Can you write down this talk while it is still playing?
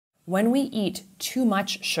when we eat too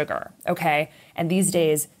much sugar, okay, and these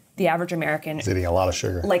days, the average American is eating a lot of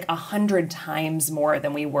sugar, like 100 times more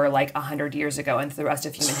than we were like 100 years ago and the rest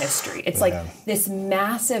of human history. It's like this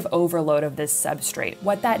massive overload of this substrate.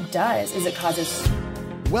 What that does is it causes...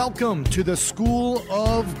 Welcome to the School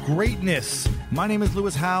of Greatness. My name is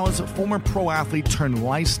Lewis Howes, former pro athlete turned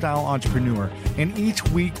lifestyle entrepreneur, and each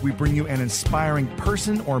week we bring you an inspiring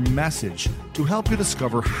person or message to help you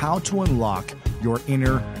discover how to unlock your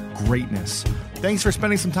inner greatness. Thanks for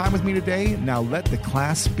spending some time with me today. Now let the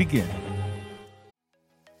class begin.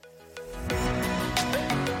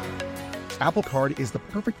 Apple Card is the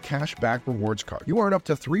perfect cash back rewards card. You earn up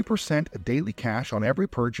to 3% daily cash on every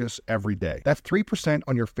purchase every day. That's 3%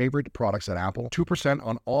 on your favorite products at Apple, 2%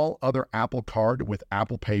 on all other Apple Card with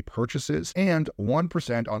Apple Pay purchases, and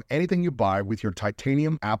 1% on anything you buy with your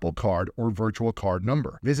titanium Apple Card or virtual card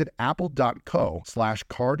number. Visit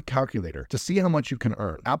apple.co/card calculator to see how much you can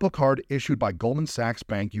earn. Apple Card issued by Goldman Sachs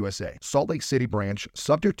Bank USA, Salt Lake City branch,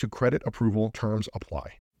 subject to credit approval, terms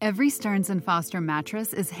apply. Every Stearns & Foster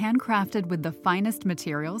mattress is handcrafted with the finest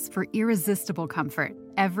materials for irresistible comfort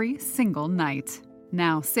every single night.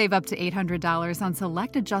 Now, save up to $800 on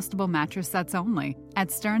select adjustable mattress sets only at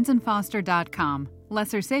stearnsandfoster.com.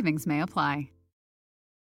 Lesser savings may apply.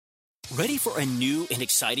 Ready for a new and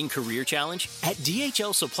exciting career challenge? At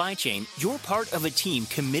DHL Supply Chain, you're part of a team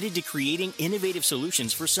committed to creating innovative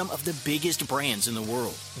solutions for some of the biggest brands in the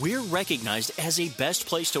world. We're recognized as a best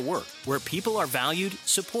place to work, where people are valued,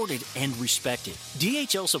 supported, and respected.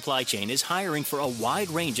 DHL Supply Chain is hiring for a wide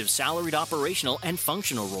range of salaried operational and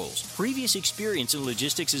functional roles. Previous experience in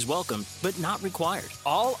logistics is welcome, but not required.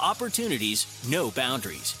 All opportunities, no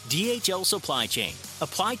boundaries. DHL Supply Chain.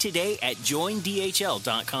 Apply today at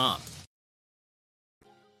joindhl.com.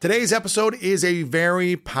 Today's episode is a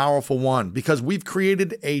very powerful one because we've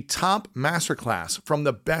created a top masterclass from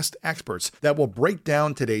the best experts that will break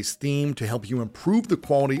down today's theme to help you improve the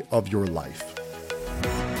quality of your life.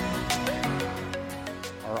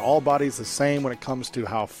 Are all bodies the same when it comes to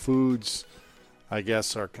how foods, I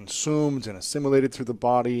guess, are consumed and assimilated through the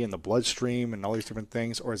body and the bloodstream and all these different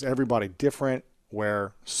things? Or is everybody different,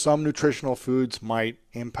 where some nutritional foods might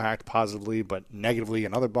impact positively but negatively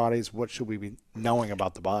in other bodies? What should we be knowing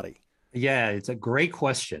about the body? Yeah, it's a great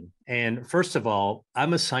question. And first of all,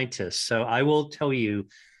 I'm a scientist. So I will tell you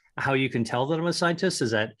how you can tell that I'm a scientist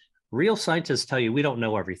is that real scientists tell you we don't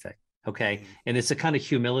know everything. Okay. Mm-hmm. And it's a kind of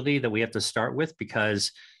humility that we have to start with,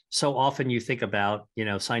 because so often you think about,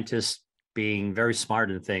 scientists being very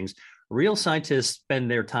smart in things. Real scientists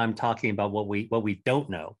spend their time talking about what we don't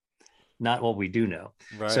know, not what we do know.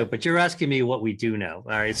 Right. So, but you're asking me what we do know.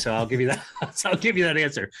 All right. So I'll give you that. I'll give you that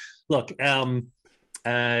answer. Look,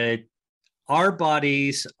 our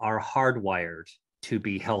bodies are hardwired to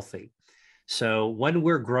be healthy. So when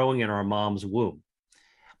we're growing in our mom's womb,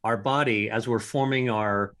 our body, as we're forming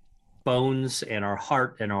our bones and our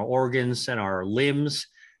heart and our organs and our limbs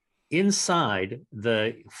inside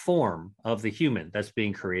the form of the human that's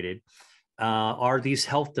being created, are these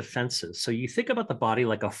health defenses. So you think about the body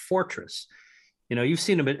like a fortress. We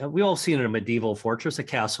all seen a medieval fortress, a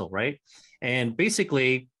castle, right? And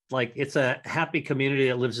basically, like, it's a happy community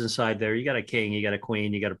that lives inside there. You got a king, you got a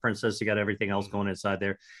queen, you got a princess, you got everything else going inside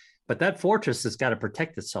there. But that fortress has got to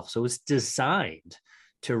protect itself. So it's designed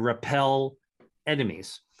to repel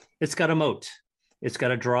enemies. It's got a moat. It's got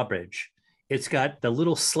a drawbridge. It's got the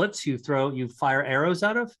little slits you fire arrows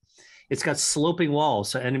out of. It's got sloping walls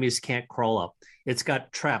so enemies can't crawl up. It's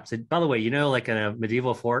got traps. And by the way, like in a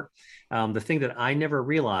medieval fort, the thing that I never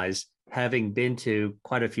realized, having been to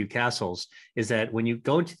quite a few castles, is that when you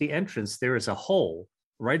go into the entrance, there is a hole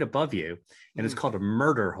right above you, and it's called a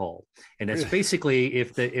murder hole. And it's basically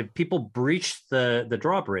if people breached the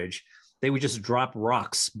drawbridge, they would just drop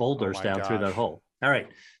rocks, boulders down through that hole. All right.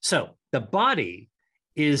 So the body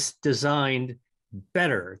is designed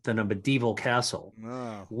better than a medieval castle.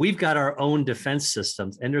 Oh. We've got our own defense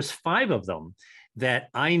systems, and there's 5 of them that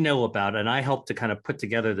I know about, and I helped to kind of put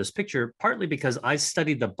together this picture, partly because I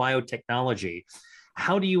studied the biotechnology.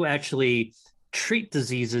 How do you actually treat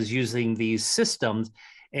diseases using these systems?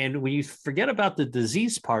 And when you forget about the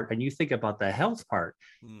disease part and you think about the health part,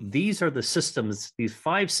 these are the systems, these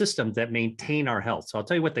 5 systems that maintain our health. So I'll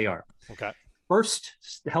tell you what they are. Okay. First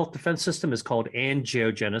health defense system is called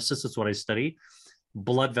angiogenesis. That's what I study.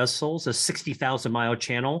 Blood vessels, a 60,000-mile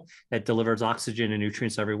channel that delivers oxygen and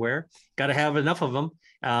nutrients everywhere. Got to have enough of them,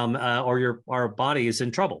 or our body is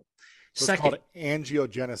in trouble. So second, it's called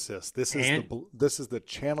angiogenesis. This is the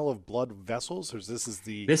channel of blood vessels, or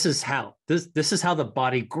this is how the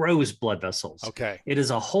body grows blood vessels. Okay, it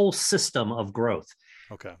is a whole system of growth.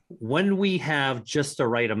 Okay. When we have just the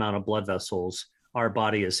right amount of blood vessels, our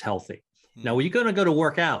body is healthy. Now, when you're going to go to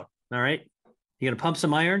work out, all right, you're going to pump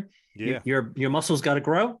some iron. Yeah. Your muscles got to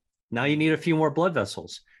grow. Now you need a few more blood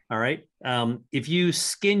vessels. All right. If you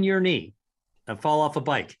skin your knee and fall off a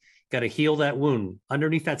bike, got to heal that wound.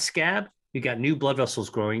 Underneath that scab, you got new blood vessels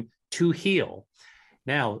growing to heal.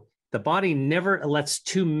 Now, the body never lets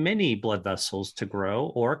too many blood vessels to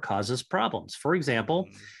grow or causes problems. For example,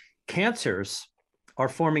 cancers are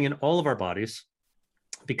forming in all of our bodies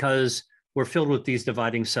because we're filled with these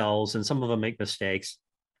dividing cells, and some of them make mistakes.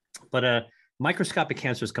 But a microscopic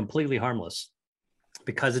cancer is completely harmless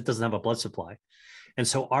because it doesn't have a blood supply. And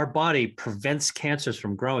so our body prevents cancers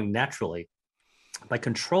from growing naturally by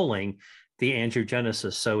controlling the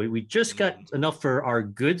angiogenesis. So we just got enough for our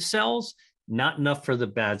good cells, not enough for the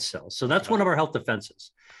bad cells. So that's one of our health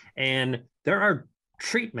defenses. And there are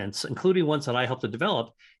treatments, including ones that I helped to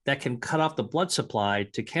develop, that can cut off the blood supply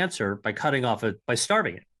to cancer by cutting off it, by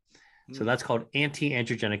starving it. So that's called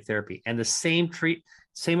anti-angiogenic therapy. And the same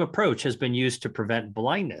approach has been used to prevent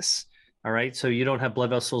blindness. All right. So you don't have blood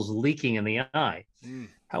vessels leaking in the eye.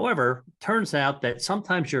 However, turns out that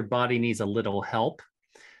sometimes your body needs a little help.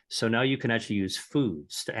 So now you can actually use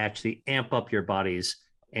foods to actually amp up your body's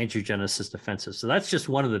angiogenesis defenses. So that's just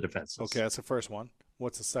one of the defenses. Okay. That's the first one.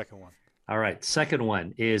 What's the second one? All right. Second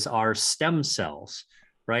one is our stem cells,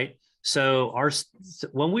 right? So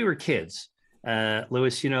when we were kids,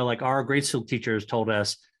 Louis, like our grade school teachers told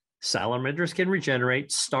us salamanders can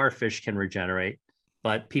regenerate, starfish can regenerate,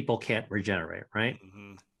 but people can't regenerate, right?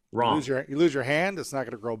 Wrong. You lose your hand, it's not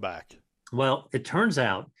going to grow back. Well, it turns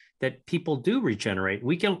out that people do regenerate.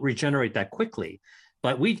 We can't regenerate that quickly,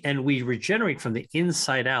 but we regenerate from the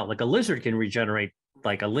inside out. Like a lizard can regenerate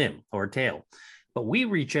like a limb or a tail, but we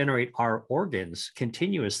regenerate our organs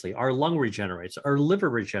continuously. Our lung regenerates, our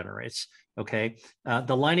liver regenerates. Okay.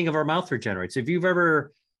 The lining of our mouth regenerates. If you've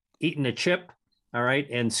ever eaten a chip, all right,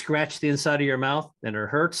 and scratched the inside of your mouth and it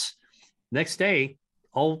hurts, next day,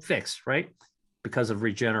 all fixed, right? Because of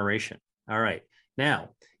regeneration. All right. Now,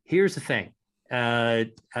 here's the thing.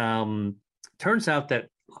 Turns out that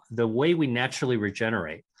the way we naturally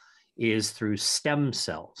regenerate is through stem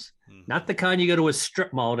cells, not the kind you go to a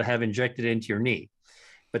strip mall to have injected into your knee,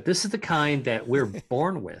 but this is the kind that we're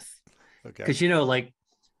born with. Okay. Because, like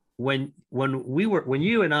when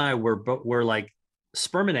you and I were like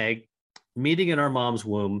sperm and egg meeting in our mom's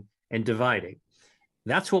womb and dividing,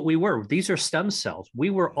 that's what we were. These are stem cells. We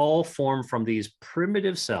were all formed from these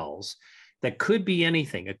primitive cells that could be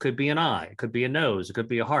anything. It could be an eye, it could be a nose, it could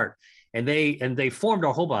be a heart. And they formed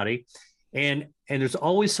our whole body. And there's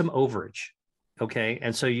always some overage. Okay.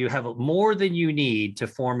 And so you have more than you need to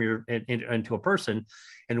form into a person.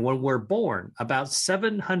 And when we're born, about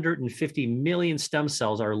 750 million stem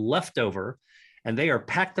cells are left over, and they are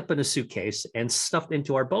packed up in a suitcase and stuffed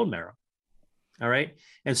into our bone marrow. All right.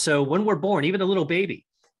 And so when we're born, even a little baby,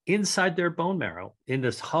 inside their bone marrow, in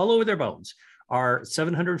this hollow of their bones, are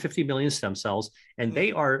 750 million stem cells, and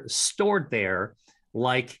they are stored there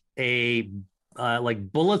like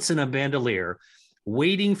like bullets in a bandolier,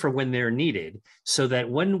 waiting for when they're needed, so that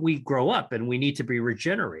when we grow up and we need to be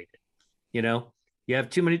regenerated, you have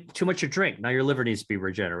too much to drink. Now your liver needs to be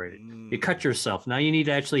regenerated. You cut yourself. Now you need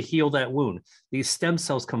to actually heal that wound. These stem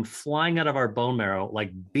cells come flying out of our bone marrow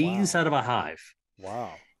like bees out of a hive.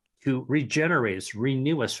 Wow. To regenerate us,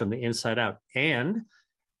 renew us from the inside out. And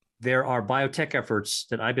there are biotech efforts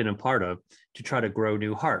that I've been a part of to try to grow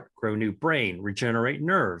new heart, grow new brain, regenerate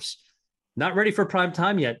nerves. Not ready for prime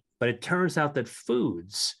time yet, but it turns out that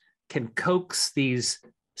foods can coax these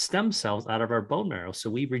stem cells out of our bone marrow, so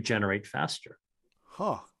we regenerate faster.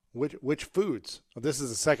 Huh. Which foods? Well, this is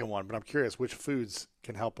the second one, but I'm curious which foods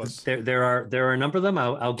can help us. There are a number of them.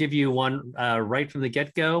 I'll give you one right from the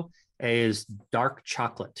get-go, is dark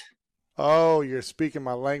chocolate. Oh, you're speaking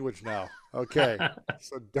my language now. Okay.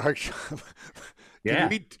 So dark chocolate.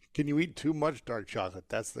 Can you eat too much dark chocolate?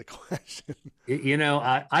 That's the question.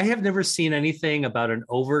 I have never seen anything about an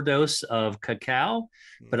overdose of cacao,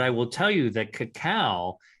 but I will tell you that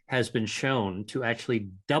cacao has been shown to actually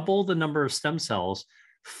double the number of stem cells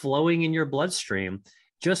flowing in your bloodstream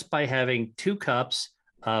just by having 2 cups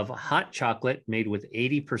of hot chocolate made with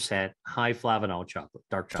 80% high flavanol chocolate,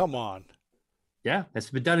 dark chocolate. Come on. Yeah, it's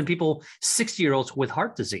been done in people, 60-year-olds with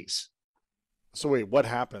heart disease. So wait, what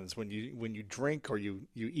happens when you drink or you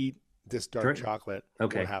eat this dark chocolate?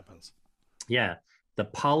 Okay. What happens? Yeah, the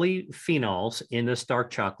polyphenols in this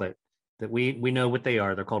dark chocolate, that we know what they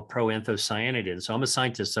are. They're called proanthocyanidins. So I'm a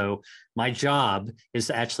scientist, so my job is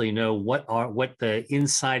to actually know what the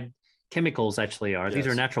inside chemicals actually are. Yes. These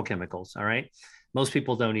are natural chemicals. All right. Most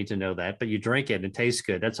people don't need to know that, but you drink it and it tastes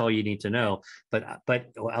good. That's all you need to know. But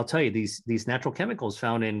I'll tell you, these natural chemicals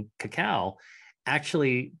found in cacao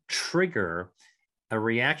actually trigger a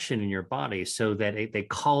reaction in your body so that they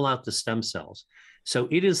call out the stem cells. So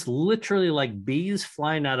it is literally like bees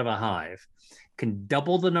flying out of a hive, can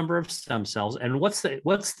double the number of stem cells. And what's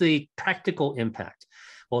the practical impact?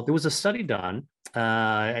 Well, there was a study done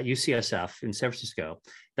at UCSF in San Francisco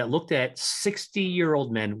that looked at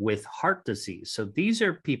 60-year-old men with heart disease. So these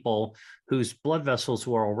are people whose blood vessels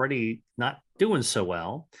were already not doing so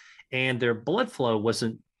well, and their blood flow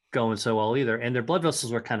wasn't going so well either, and their blood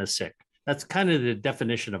vessels were kind of sick. That's kind of the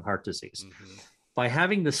definition of heart disease. Mm-hmm. By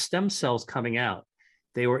having the stem cells coming out,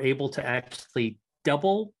 they were able to actually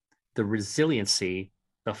double the resiliency,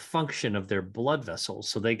 the function of their blood vessels.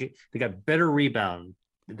 So they got better rebound,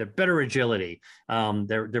 they're better agility.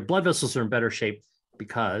 Their blood vessels are in better shape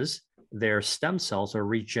because their stem cells are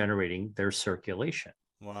regenerating their circulation.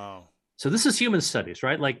 Wow. So this is human studies,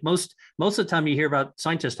 right? Like most of the time you hear about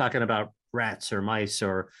scientists talking about rats or mice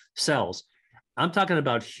or cells. I'm talking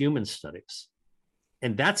about human studies.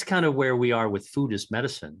 And that's kind of where we are with food as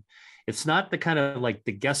medicine. It's not the kind of like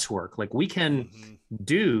the guesswork. Like we can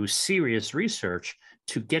do serious research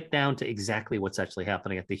to get down to exactly what's actually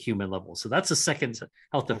happening at the human level. So that's the second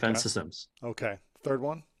health defense systems. Okay. Third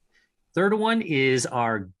one? Third one is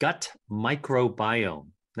our gut microbiome.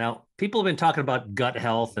 Now, people have been talking about gut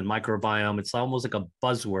health and microbiome. It's almost like a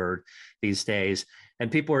buzzword these days.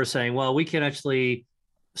 And people are saying, well, we can actually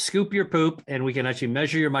scoop your poop and we can actually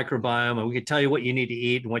measure your microbiome and we can tell you what you need to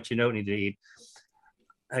eat and what you don't need to eat.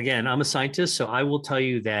 Again, I'm a scientist, so I will tell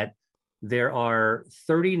you that there are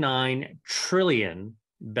 39 trillion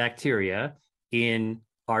bacteria in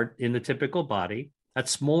the typical body.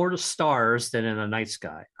 That's more stars than in a night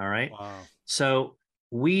sky. All right. Wow. So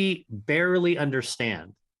we barely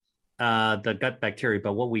understand the gut bacteria,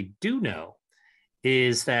 but what we do know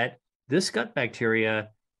is that this gut bacteria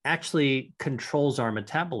actually controls our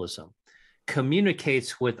metabolism,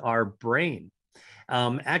 communicates with our brain,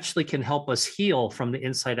 actually can help us heal from the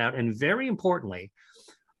inside out. And very importantly,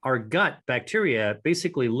 our gut bacteria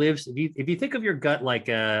basically lives, if you think of your gut like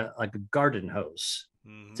a garden hose,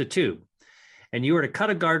 it's a tube, and you were to cut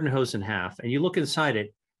a garden hose in half and you look inside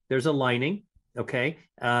it, there's a lining, okay?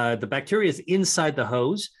 The bacteria is inside the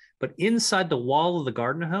hose, but inside the wall of the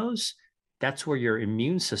garden hose, that's where your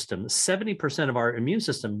immune system, 70% of our immune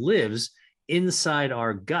system lives inside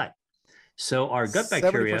our gut. So our gut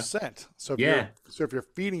bacteria. 70%. So if you're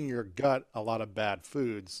feeding your gut a lot of bad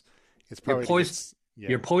foods, it's probably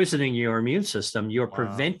you're poisoning your immune system. You're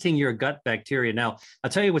preventing your gut bacteria. Now, I'll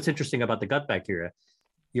tell you what's interesting about the gut bacteria.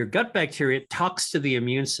 Your gut bacteria talks to the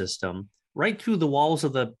immune system right through the walls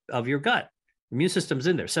of your gut. Immune system's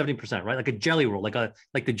in there, 70%, right? Like a jelly roll,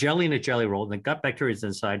 like the jelly in a jelly roll, and the gut bacteria is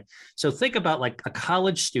inside. So think about like a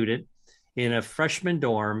college student in a freshman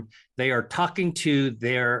dorm. They are talking to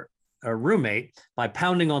their roommate by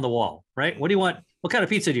pounding on the wall, right? What do you want? What kind of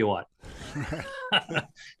pizza do you want?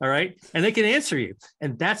 All right. And they can answer you.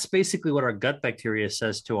 And that's basically what our gut bacteria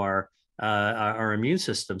says to our immune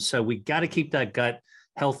system. So we got to keep that gut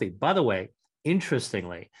healthy. By the way,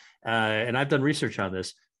 interestingly, and I've done research on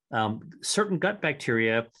this, certain gut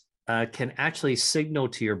bacteria can actually signal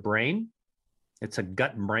to your brain. It's a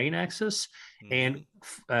gut and brain axis, and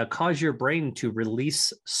cause your brain to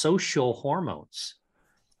release social hormones.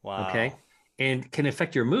 Wow. Okay. And can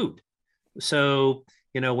affect your mood. So,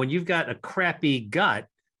 when you've got a crappy gut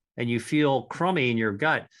and you feel crummy in your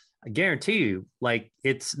gut, I guarantee you, like,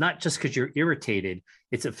 it's not just because you're irritated,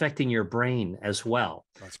 it's affecting your brain as well.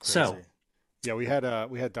 That's crazy. So, yeah, we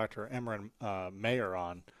had Dr. Emran Mayer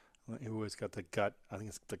on, who has got the gut, I think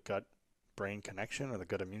it's the gut brain connection or the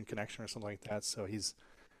gut immune connection or something like that. So he's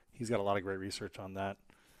got a lot of great research on that.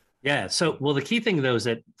 Yeah. So, well, the key thing though is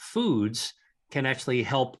that foods can actually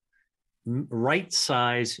help right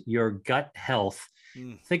size your gut health.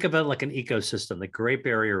 Think about it like an ecosystem, the Great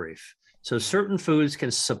Barrier Reef. So certain foods can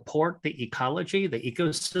support the ecology, the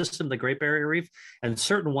ecosystem, the Great Barrier Reef, and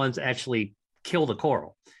certain ones actually kill the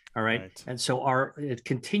coral. All right. And so it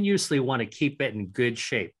continuously want to keep it in good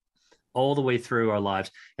shape all the way through our lives.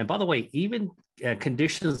 And by the way, even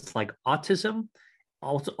conditions like autism,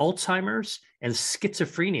 Alzheimer's, and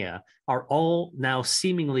schizophrenia are all now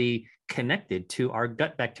seemingly connected to our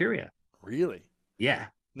gut bacteria. Really? Yeah.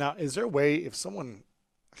 Now, is there a way, if someone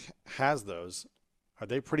has those, are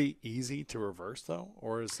they pretty easy to reverse though,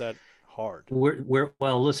 or is that hard?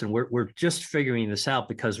 We're just figuring this out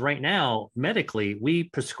because right now, medically, we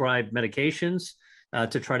prescribe medications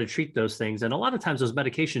to try to treat those things. And a lot of times those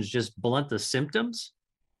medications just blunt the symptoms,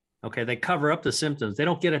 Okay, they cover up the symptoms. They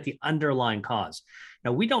don't get at the underlying cause.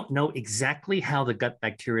 Now, we don't know exactly how the gut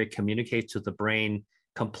bacteria communicates with the brain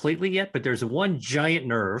completely yet, but there's one giant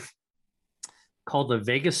nerve called the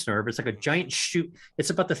vagus nerve. It's like a giant shoe. It's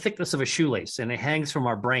about the thickness of a shoelace, and it hangs from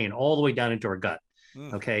our brain all the way down into our gut.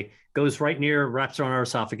 Okay, goes right near, wraps around our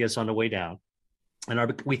esophagus on the way down.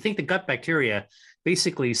 And we think the gut bacteria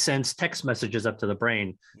basically sends text messages up to the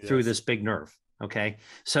brain through this big nerve. Okay,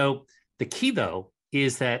 so the key, though,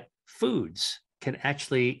 is that foods can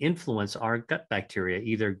actually influence our gut bacteria,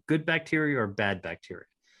 either good bacteria or bad bacteria.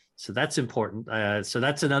 So that's important. So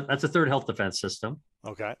that's a third health defense system.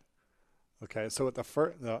 Okay. So with the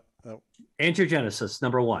first, angiogenesis,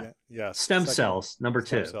 number one. Yes. Stem cells, number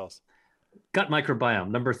two. Stem cells. Gut microbiome,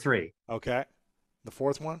 number three. Okay. The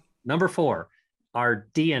fourth one. Number four, our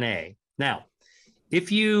DNA. Now,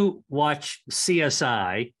 if you watch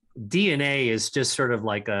CSI, DNA is just sort of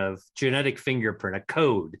like a genetic fingerprint, a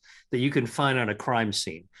code that you can find on a crime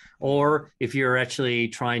scene. Or if you're actually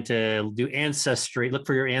trying to do ancestry, look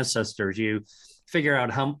for your ancestors, you figure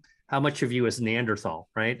out how much of you is Neanderthal,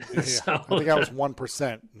 right? Yeah. So, I think I was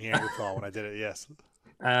 1% Neanderthal when I did it. Yes.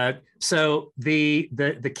 So the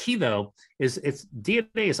key, though, is DNA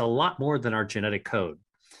is a lot more than our genetic code.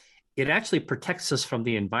 It actually protects us from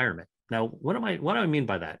the environment. Now, what do I mean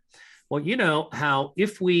by that? Well, you know how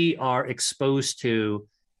if we are exposed to,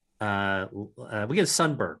 we get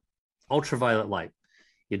sunburn, ultraviolet light,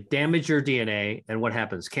 you damage your DNA, and what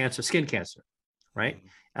happens? Cancer, skin cancer, right?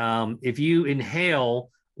 If you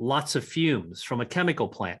inhale lots of fumes from a chemical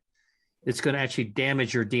plant, it's going to actually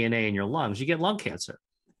damage your DNA in your lungs. You get lung cancer,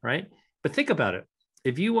 right? But think about it.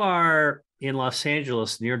 If you are in Los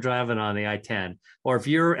Angeles and you're driving on the I-10, or if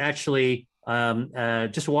you're actually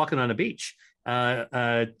just walking on a beach,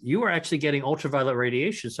 you are actually getting ultraviolet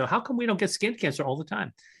radiation. So how come we don't get skin cancer all the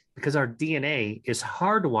time? Because our DNA is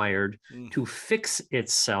hardwired to fix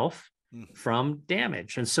itself from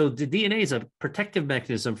damage. And so the DNA is a protective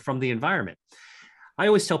mechanism from the environment. I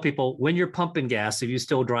always tell people, when you're pumping gas, if you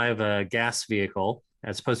still drive a gas vehicle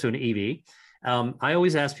as opposed to an EV, I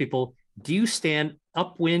always ask people, do you stand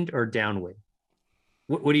upwind or downwind?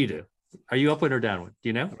 What do you do? Are you upwind or downwind? Do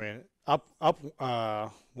you know? I mean,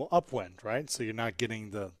 upwind, right? So you're not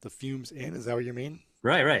getting the fumes in. Is that what you mean?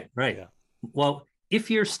 Right. Yeah. Well, if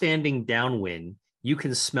you're standing downwind, you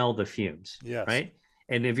can smell the fumes. Yes. Right.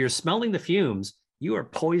 And if you're smelling the fumes, you are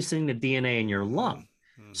poisoning the DNA in your lung.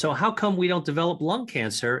 So how come we don't develop lung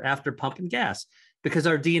cancer after pumping gas? Because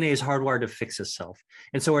our DNA is hardwired to fix itself.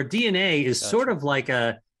 And so our DNA is sort of like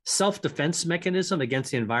a self-defense mechanism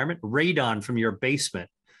against the environment. Radon from your basement,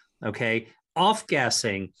 okay?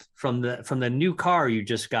 Off-gassing from the new car you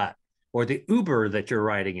just got, or the Uber that you're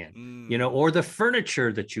riding in, or the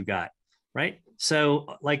furniture that you got, right?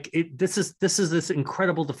 So like this is this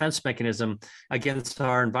incredible defense mechanism against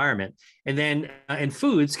our environment. And then and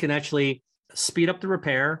foods can actually speed up the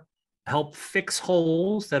repair, help fix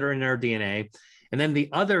holes that are in our DNA. And then the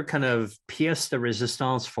other kind of pièce de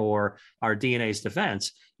résistance for our DNA's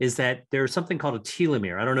defense is that there's something called a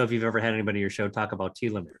telomere. I don't know if you've ever had anybody on your show talk about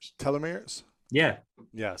telomeres. Telomeres? Yeah.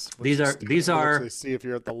 Yes. These are see if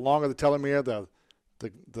you're the longer the telomere,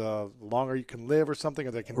 the longer you can live or something,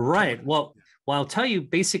 or they can. Right. Well, I'll tell you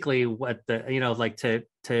basically what to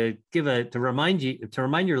remind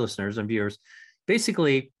your listeners and viewers,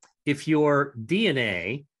 basically, if your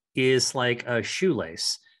DNA is like a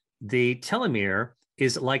shoelace, the telomere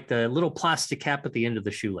is like the little plastic cap at the end of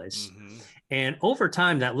the shoelace. And over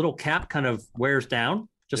time, that little cap kind of wears down,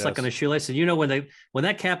 just like on a shoelace. And when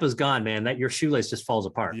that cap is gone, man, that your shoelace just falls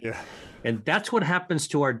apart. Yeah. And that's what happens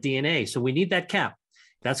to our DNA. So we need that cap.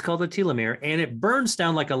 That's called the telomere, and it burns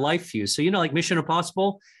down like a life fuse. So like Mission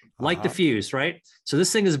Impossible, light the fuse, right? So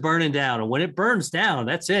this thing is burning down, and when it burns down,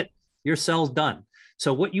 that's it. Your cell's done.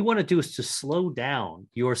 So what you want to do is to slow down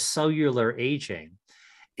your cellular aging,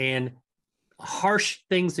 and harsh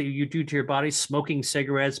things that you do to your body, smoking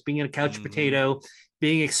cigarettes, being a couch potato,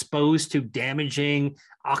 being exposed to damaging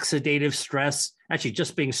oxidative stress, actually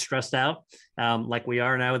just being stressed out, like we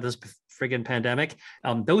are now with this friggin' pandemic.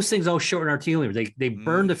 Those things all shorten our telomeres. They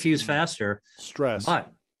burn the fuse faster. Stress.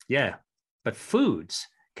 But foods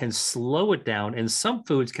can slow it down, and some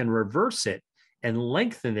foods can reverse it and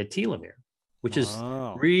lengthen the telomere, which is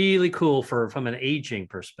really cool from an aging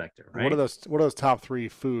perspective, right? What are those top 3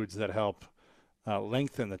 foods that help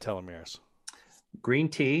lengthen the telomeres? Green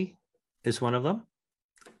tea is one of them.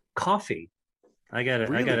 Coffee.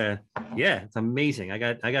 Yeah, it's amazing.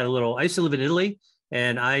 I used to live in Italy,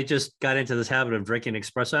 and I just got into this habit of drinking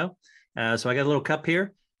espresso. So I got a little cup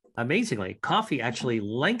here. Amazingly, coffee actually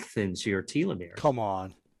lengthens your telomere. Come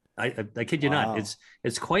on. I kid you not.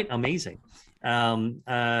 It's quite amazing. And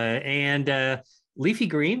leafy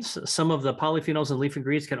greens, some of the polyphenols in leafy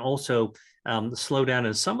greens can also slow down,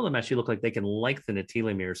 and some of them actually look like they can lengthen the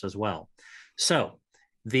telomeres as well. So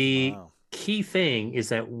the key thing is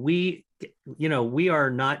that we are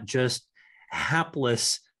not just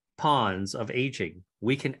hapless pawns of aging.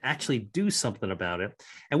 We can actually do something about it.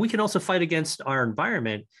 And we can also fight against our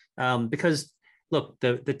environment because, look,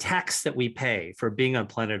 the tax that we pay for being on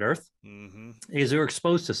planet Earth is we're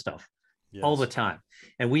exposed to stuff all the time.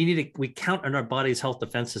 And we count on our body's health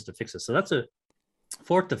defenses to fix it. So that's a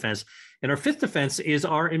fourth defense. And our fifth defense is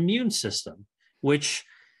our immune system, which,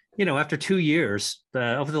 after 2 years,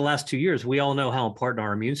 over the last 2 years, we all know how important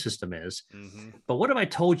our immune system is. But what if I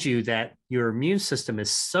told you that your immune system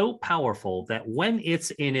is so powerful that when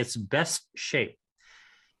it's in its best shape,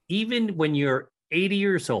 even when you're 80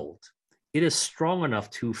 years old, it is strong enough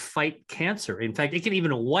to fight cancer. In fact, it can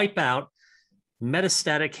even wipe out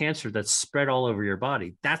metastatic cancer that's spread all over your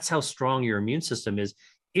body. That's how strong your immune system is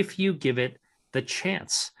if you give it the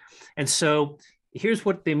chance. And so here's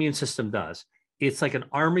what the immune system does. It's like an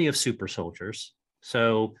army of super soldiers.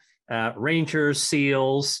 So Rangers,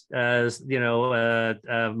 SEALs,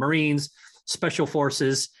 Marines, Special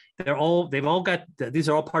Forces, these are all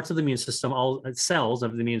parts of the immune system, all cells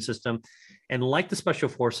of the immune system. And like the Special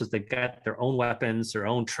Forces, they've got their own weapons, their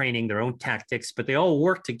own training, their own tactics, but they all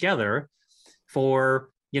work together for,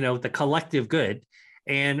 the collective good.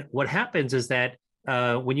 And what happens is that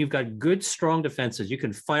when you've got good, strong defenses, you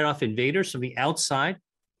can fight off invaders from the outside,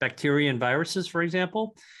 bacteria and viruses, for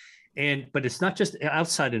example. But it's not just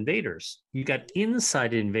outside invaders. You got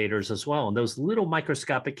inside invaders as well. And those little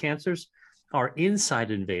microscopic cancers are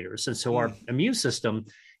inside invaders. And so our immune system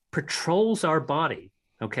patrols our body,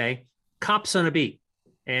 okay? Cops on a beat.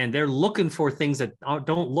 And they're looking for things that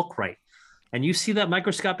don't look right. And you see that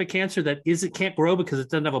microscopic cancer that can't grow because it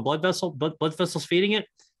doesn't have a blood vessels feeding it,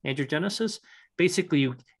 angiogenesis.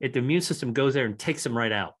 Basically, the immune system goes there and takes them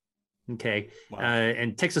right out, okay? Wow.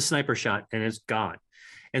 And takes a sniper shot and it's gone.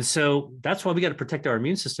 And so that's why we got to protect our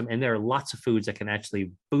immune system. And there are lots of foods that can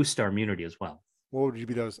actually boost our immunity as well. What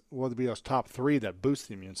would be those top three that boost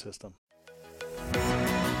the immune system?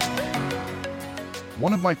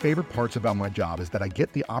 One of my favorite parts about my job is that I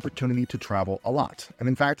get the opportunity to travel a lot. And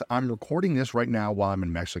in fact, I'm recording this right now while I'm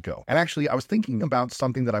in Mexico. And actually, I was thinking about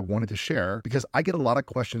something that I wanted to share because I get a lot of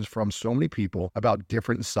questions from so many people about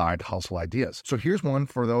different side hustle ideas. So here's one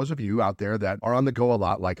for those of you out there that are on the go a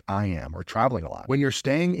lot like I am or traveling a lot. When you're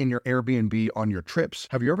staying in your Airbnb on your trips,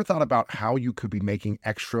 have you ever thought about how you could be making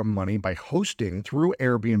extra money by hosting through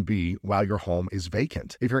Airbnb while your home is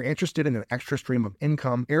vacant? If you're interested in an extra stream of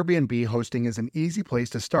income, Airbnb hosting is an easy place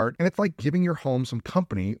to start, and it's like giving your home some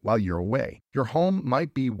company while you're away. Your home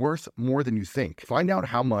might be worth more than you think. Find out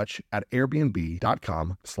how much at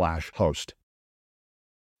airbnb.com/host.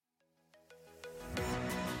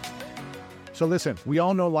 So listen, we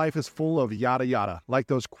all know life is full of yada yada, like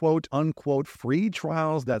those quote unquote free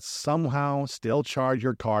trials that somehow still charge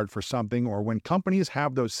your card for something, or when companies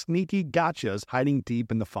have those sneaky gotchas hiding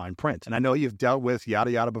deep in the fine print. And I know you've dealt with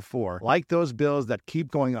yada yada before, like those bills that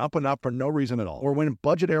keep going up and up for no reason at all, or when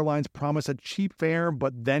budget airlines promise a cheap fare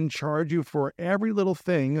but then charge you for every little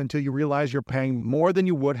thing until you realize you're paying more than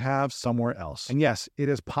you would have somewhere else. And yes, it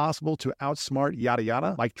is possible to outsmart yada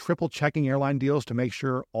yada, like triple checking airline deals to make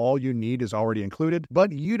sure all you need is already included,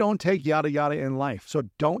 but you don't take yada yada in life. So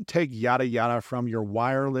don't take yada yada from your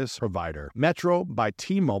wireless provider. Metro by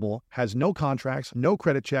T-Mobile has no contracts, no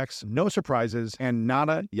credit checks, no surprises, and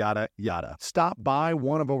nada yada yada. Stop by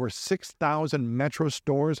one of over 6,000 Metro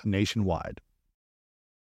stores nationwide.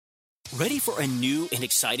 Ready for a new and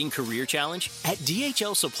exciting career challenge? At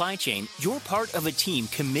DHL Supply Chain, you're part of a team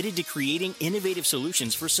committed to creating innovative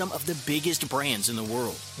solutions for some of the biggest brands in the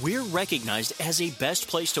world. We're recognized as a best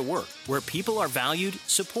place to work, where people are valued,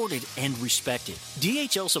 supported, and respected.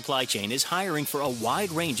 DHL Supply Chain is hiring for a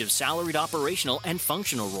wide range of salaried operational and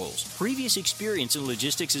functional roles. Previous experience in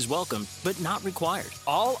logistics is welcome, but not required.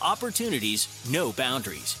 All opportunities, no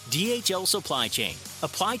boundaries. DHL Supply Chain.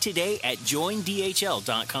 Apply today at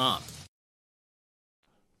joindhl.com.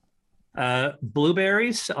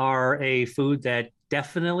 Blueberries are a food that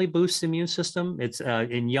definitely boosts the immune system. It's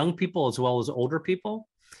in young people as well as older people.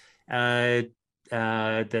 They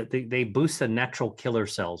boost the natural killer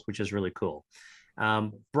cells, which is really cool.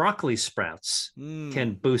 Broccoli sprouts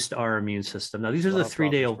can boost our immune system. Now, these are the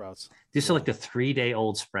 3-day-old sprouts. These are like the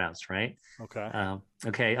 3-day-old sprouts, right? Okay.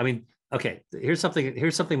 Okay. I mean, okay. Here's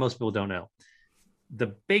something most people don't know.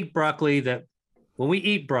 The big broccoli that when we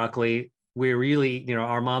eat broccoli, we really,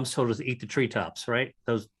 our moms told us to eat the treetops, right?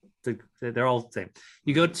 Those they're all the same.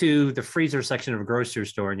 You go to the freezer section of a grocery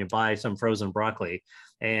store and you buy some frozen broccoli,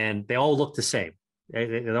 and they all look the same.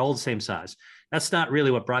 They're all the same size. That's not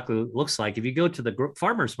really what broccoli looks like. If you go to the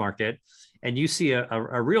farmer's market and you see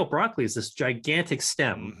a real broccoli, is this gigantic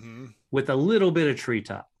stem with a little bit of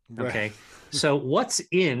treetop. Okay. Right. So what's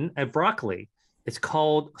in a broccoli? It's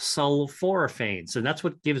called sulforaphanes. And that's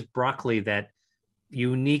what gives broccoli that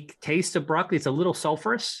unique taste of broccoli. It's a little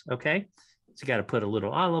sulfurous. Okay. So you got to put a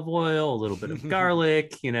little olive oil, a little bit of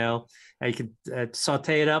garlic, you can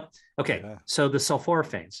saute it up. Okay. Yeah. So the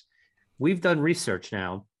sulforaphanes, we've done research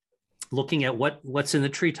now looking at what's in the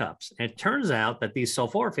treetops. And it turns out that these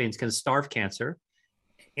sulforaphanes can starve cancer,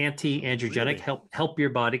 anti-angiogenic, help your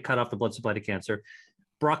body cut off the blood supply to cancer.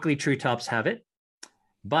 Broccoli treetops have it.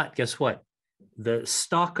 But guess what? The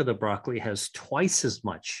stalk of the broccoli has twice as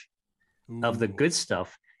much of the good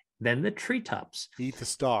stuff than the treetops. Eat the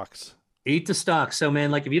stalks. Eat the stalks. So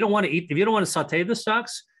man, like if you don't want to saute the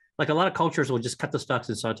stalks, like a lot of cultures will just cut the stalks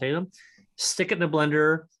and saute them. Stick it in a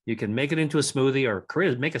blender. You can make it into a smoothie or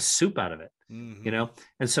make a soup out of it,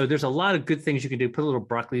 And so there's a lot of good things you can do. Put a little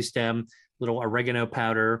broccoli stem, little oregano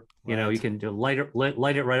powder. You can do light it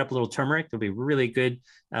right up, a little turmeric. It'll be really good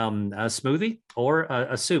a smoothie or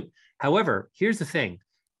a soup. However, here's the thing.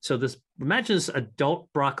 So imagine this adult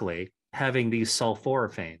broccoli having these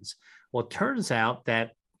sulforaphanes. Well, it turns out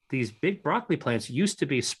that these big broccoli plants used to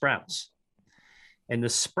be sprouts, and the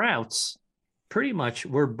sprouts pretty much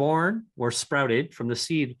were sprouted from the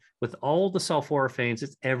seed with all the sulforaphanes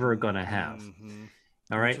it's ever going to have.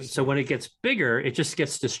 All right. So when it gets bigger, it just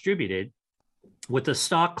gets distributed with the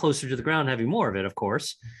stalk closer to the ground, having more of it, of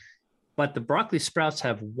course. But the broccoli sprouts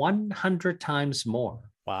have 100 times more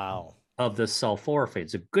of the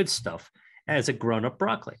sulforaphanes, the good stuff, as a grown-up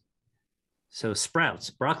broccoli. So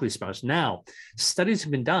broccoli sprouts. Now, studies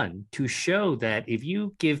have been done to show that if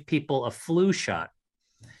you give people a flu shot,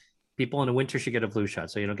 people in the winter should get a flu shot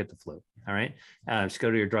so you don't get the flu. All right. Just go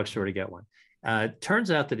to your drugstore to get one. Turns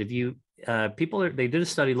out that if you they did a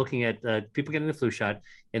study looking at people getting the flu shot,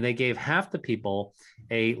 and they gave half the people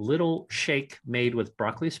a little shake made with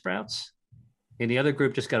broccoli sprouts, and the other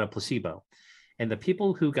group just got a placebo. And the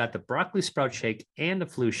people who got the broccoli sprout shake and the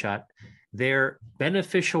flu shot, their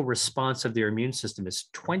beneficial response of their immune system is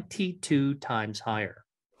 22 times higher.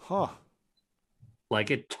 Like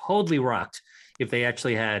it totally rocked if they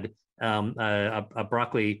actually had a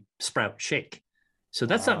broccoli sprout shake. So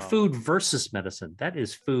that's not food versus medicine. That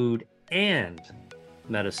is food and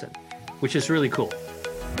medicine, which is really cool.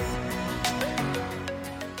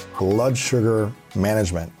 Blood sugar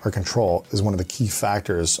management or control is one of the key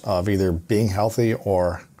factors of either being healthy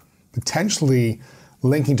or potentially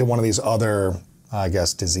linking to one of these other,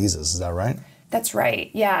 diseases. Is that right? That's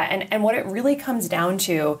right. Yeah. And what it really comes down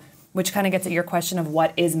to, which kind of gets at your question of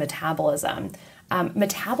what is metabolism.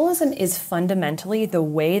 Metabolism is fundamentally the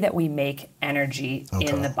way that we make energy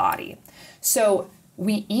in the body. So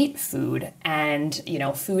we eat food, and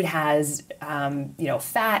food has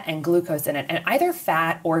fat and glucose in it, and either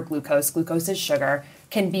fat or glucose is sugar,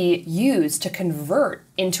 can be used to convert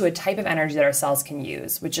into a type of energy that our cells can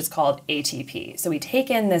use, which is called ATP. So we take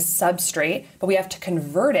in this substrate, but we have to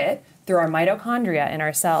convert it through our mitochondria in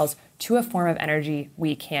our cells to a form of energy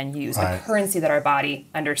we can use, a currency that our body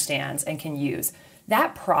understands and can use.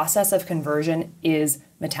 That process of conversion is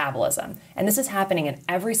metabolism. And this is happening in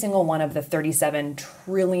every single one of the 37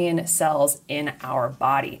 trillion cells in our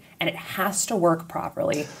body. And it has to work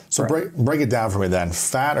properly. So break it down for me then.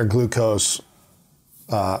 Fat or glucose,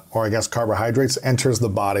 or carbohydrates, enters the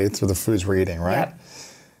body through the foods we're eating, right? Yep.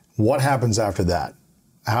 What happens after that?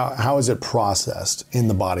 How is it processed in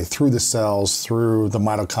the body, through the cells, through the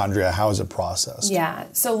mitochondria? How is it processed? Yeah,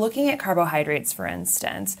 so looking at carbohydrates, for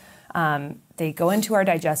instance, they go into our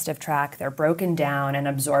digestive tract, they're broken down and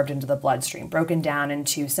absorbed into the bloodstream, broken down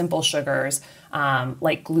into simple sugars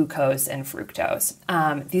like glucose and fructose.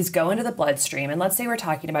 These go into the bloodstream, and let's say we're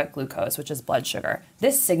talking about glucose, which is blood sugar.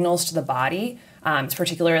 This signals to the body,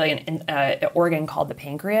 particularly an organ called the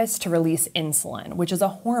pancreas, to release insulin, which is a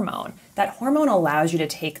hormone. That hormone allows you to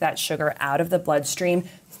take that sugar out of the bloodstream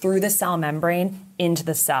through the cell membrane into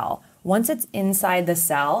the cell. Once it's inside the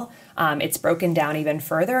cell, it's broken down even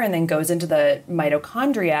further and then goes into the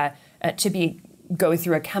mitochondria to go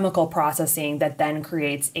through a chemical processing that then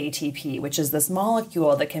creates ATP, which is this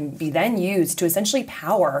molecule that can be then used to essentially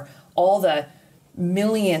power all the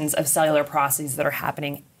millions of cellular processes that are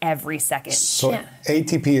happening every second. So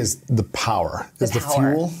ATP is the power, the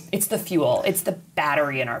fuel? It's the fuel. It's the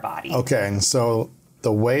battery in our body. Okay, and so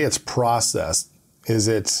the way it's processed, is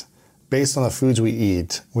it based on the foods we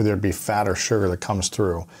eat, whether it be fat or sugar that comes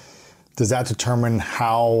through? does that determine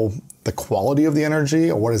how the quality of the energy,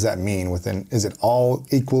 or what does that mean within? Is it all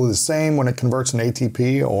equally the same when it converts in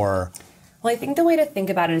ATP, or? Well, I think the way to think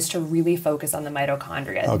about it is to really focus on the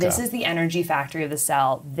mitochondria. Okay. This is the energy factory of the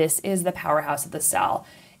cell. This is the powerhouse of the cell.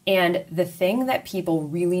 And the thing that people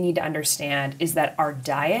really need to understand is that our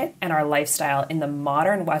diet and our lifestyle in the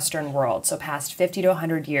modern Western world, so past 50 to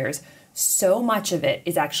 100 years, so much of it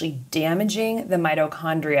is actually damaging the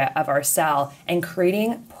mitochondria of our cell and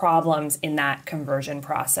creating problems in that conversion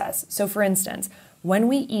process. So for instance, when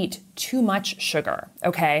we eat too much sugar,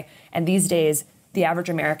 okay, and these days, the average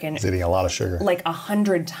American is eating a lot of sugar, like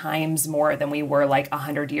 100 times more than we were like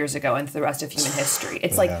 100 years ago and through the rest of human history.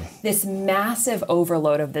 It's like this massive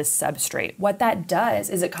overload of this substrate. What that does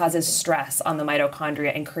is it causes stress on the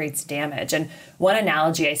mitochondria and creates damage. And one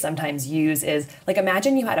analogy I sometimes use is like,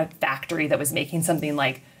 imagine you had a factory that was making something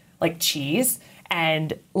like cheese,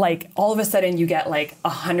 and like all of a sudden you get like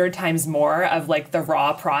 100 times more of like the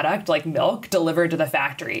raw product, like milk, delivered to the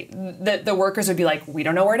factory. The workers would be like, we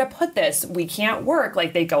don't know where to put this. We can't work.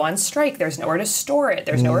 Like they go on strike. There's nowhere to store it.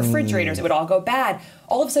 There's no refrigerators. It would all go bad.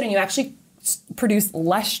 All of a sudden you actually produce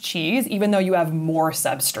less cheese, even though you have more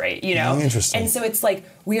substrate, you know? Interesting. And so it's like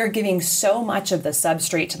we are giving so much of the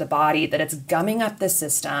substrate to the body that it's gumming up the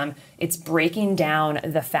system, it's breaking down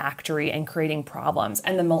the factory and creating problems.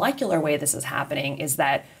 And the molecular way this is happening is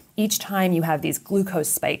that each time you have these glucose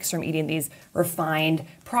spikes from eating these refined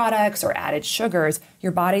products or added sugars,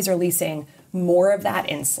 your body's releasing more of that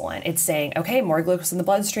insulin. It's saying, okay, more glucose in the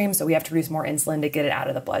bloodstream, so we have to produce more insulin to get it out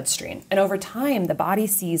of the bloodstream. And over time, the body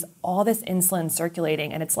sees all this insulin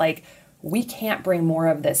circulating, and it's like, we can't bring more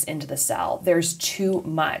of this into the cell. There's too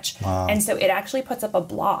much. Wow. And so it actually puts up a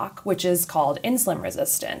block, which is called insulin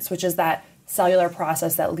resistance, which is that cellular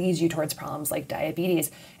process that leads you towards problems like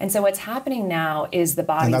diabetes. And so what's happening now is the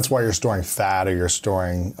body... And that's why you're storing fat, or you're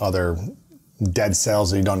storing other dead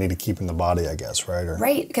cells that you don't need to keep in the body, I guess, right?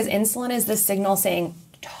 Right, because insulin is the signal saying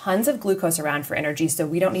tons of glucose around for energy, so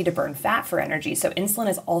we don't need to burn fat for energy. So insulin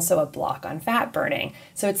is also a block on fat burning.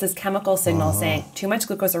 So it's this chemical signal saying too much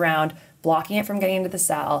glucose around, blocking it from getting into the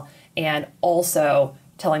cell, and also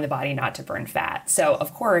telling the body not to burn fat. So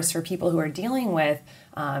of course, for people who are dealing with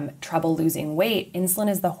trouble losing weight,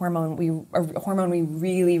 insulin is the hormone we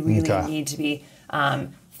really need to be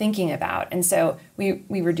thinking about. And so we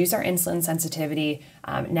reduce our insulin sensitivity.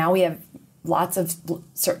 Now we have lots of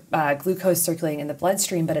glucose circulating in the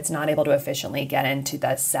bloodstream, but it's not able to efficiently get into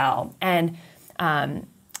the cell. And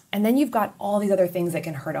then you've got all these other things that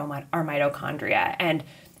can hurt our mitochondria.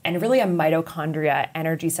 And really a mitochondria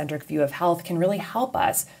energy-centric view of health can really help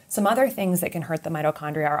us. Some other things that can hurt the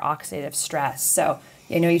mitochondria are oxidative stress. So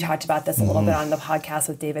I know you talked about this a little bit on the podcast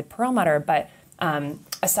with David Perlmutter, but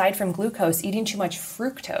aside from glucose, eating too much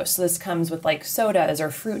fructose, so this comes with like sodas or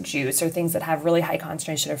fruit juice or things that have really high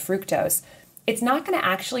concentration of fructose, it's not going to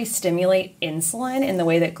actually stimulate insulin in the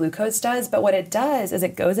way that glucose does, but what it does is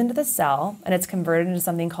it goes into the cell and it's converted into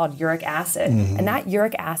something called uric acid. And that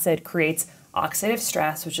uric acid creates oxidative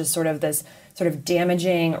stress, which is sort of this sort of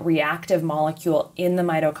damaging reactive molecule in the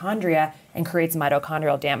mitochondria and creates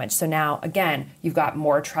mitochondrial damage. So now, again, you've got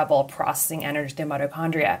more trouble processing energy through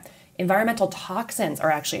mitochondria. Environmental toxins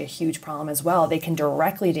are actually a huge problem as well. They can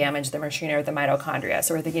directly damage the machinery of the mitochondria.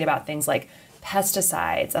 So we're thinking about things like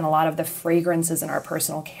pesticides and a lot of the fragrances in our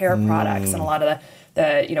personal care products and a lot of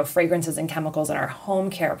the fragrances and chemicals in our home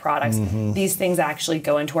care products. These things actually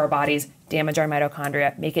go into our bodies, damage our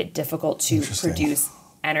mitochondria, make it difficult to produce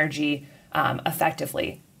energy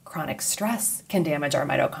effectively. Chronic stress can damage our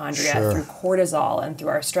mitochondria through cortisol and through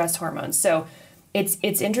our stress hormones. So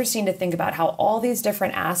it's interesting to think about how all these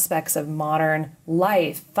different aspects of modern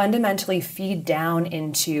life fundamentally feed down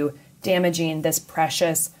into damaging this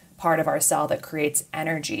precious part of our cell that creates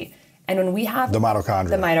energy. And when we have the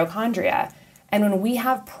mitochondria, and when we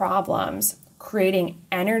have problems creating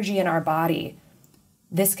energy in our body,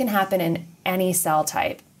 this can happen in any cell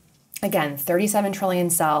type. Again, 37 trillion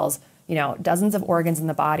cells, dozens of organs in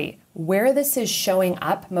the body. Where this is showing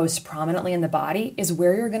up most prominently in the body is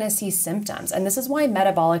where you're going to see symptoms. And this is why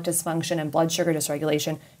metabolic dysfunction and blood sugar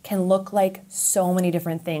dysregulation can look like so many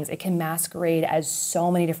different things. It can masquerade as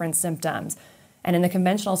so many different symptoms. And in the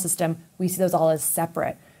conventional system, we see those all as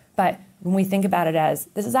separate. But when we think about it as,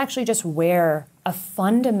 this is actually just where a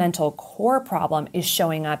fundamental core problem is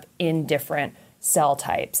showing up in different cell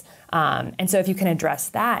types. And so if you can address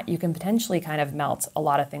that, you can potentially kind of melt a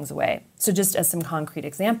lot of things away. So just as some concrete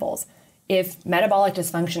examples, if metabolic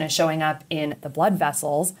dysfunction is showing up in the blood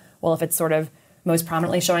vessels, well, if it's sort of most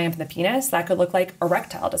prominently showing up in the penis, that could look like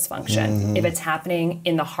erectile dysfunction. If it's happening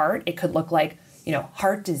in the heart, it could look like,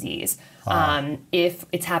 heart disease. If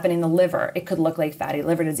it's happening in the liver, it could look like fatty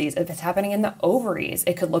liver disease. If it's happening in the ovaries,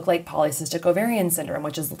 it could look like polycystic ovarian syndrome,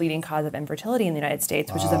 which is the leading cause of infertility in the United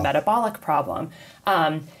States, which is a metabolic problem.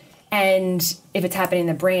 And if it's happening in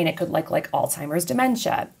the brain, it could look like Alzheimer's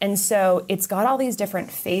dementia. And so it's got all these different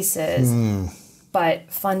faces,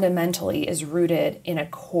 but fundamentally is rooted in a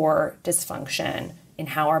core dysfunction in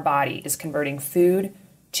how our body is converting food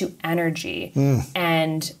to energy.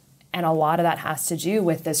 And a lot of that has to do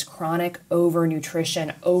with this chronic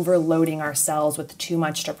overnutrition, overloading our cells with too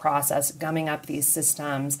much to process, gumming up these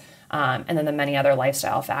systems, and then the many other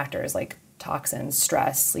lifestyle factors like toxins,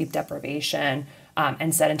 stress, sleep deprivation,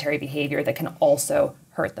 and sedentary behavior that can also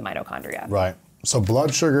hurt the mitochondria. Right. So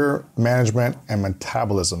blood sugar management and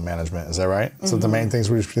metabolism management, is that right? So the main things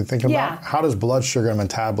we should be thinking about? How does blood sugar and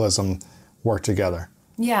metabolism work together?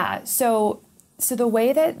 Yeah, so the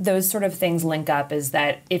way that those sort of things link up is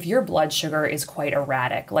that if your blood sugar is quite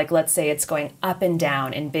erratic, like let's say it's going up and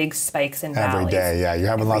down in big spikes and valleys. Every day, yeah. You're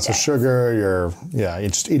having lots of sugar, you're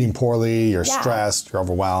just eating poorly, you're stressed, you're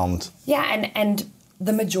overwhelmed. Yeah, and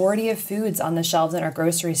the majority of foods on the shelves in our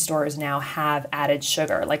grocery stores now have added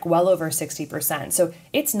sugar, like well over 60%. So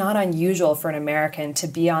it's not unusual for an American to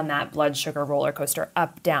be on that blood sugar roller coaster,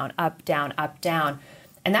 up, down, up, down, up, down.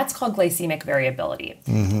 And that's called glycemic variability.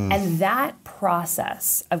 And that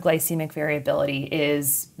process of glycemic variability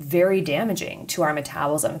is very damaging to our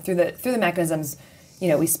metabolism through the mechanisms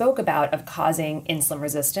we spoke about of causing insulin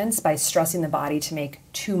resistance by stressing the body to make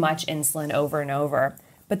too much insulin over and over.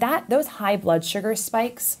 But those high blood sugar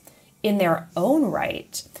spikes in their own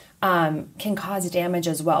right can cause damage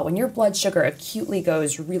as well. When your blood sugar acutely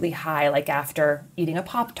goes really high, like after eating a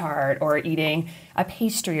Pop-Tart or eating a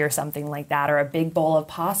pastry or something like that, or a big bowl of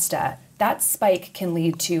pasta, that spike can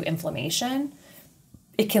lead to inflammation.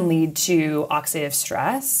 It can lead to oxidative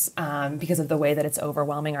stress because of the way that it's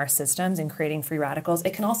overwhelming our systems and creating free radicals.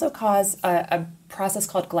 It can also cause a process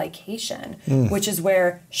called glycation, which is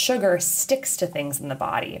where sugar sticks to things in the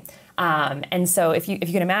body. And so if you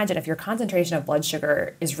can imagine, if your concentration of blood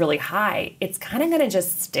sugar is really high, it's kind of going to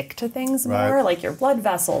just stick to things more, like your blood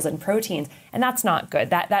vessels and proteins, and that's not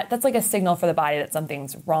good. That's like a signal for the body that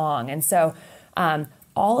something's wrong. And so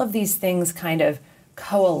all of these things kind of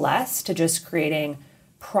coalesce to just creating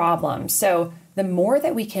problems. So the more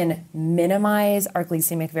that we can minimize our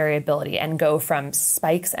glycemic variability and go from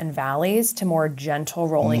spikes and valleys to more gentle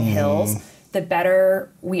rolling hills, the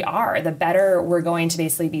better we are, the better we're going to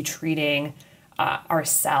basically be treating our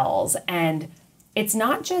cells. And it's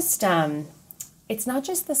not just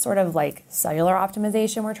the sort of like cellular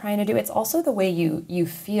optimization we're trying to do. It's also the way you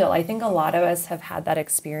feel. I think a lot of us have had that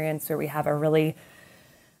experience where we have a really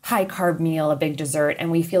high carb meal, a big dessert, and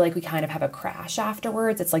we feel like we kind of have a crash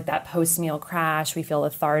afterwards. It's like that post-meal crash. We feel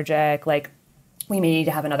lethargic, like we may need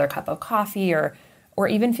to have another cup of coffee or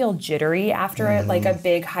even feel jittery after it, like a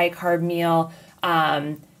big high carb meal.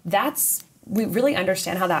 We really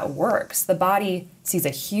understand how that works. The body sees a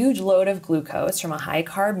huge load of glucose from a high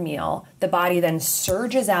carb meal. The body then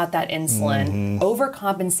surges out that insulin,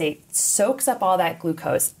 overcompensates, soaks up all that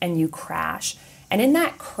glucose, and you crash. And in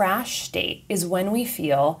that crash state is when we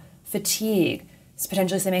feel fatigue, it's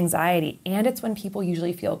potentially some anxiety, and it's when people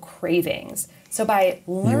usually feel cravings. So by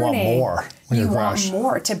learning, you want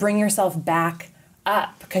more to bring yourself back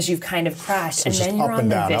up because you've kind of crashed, so and then you're on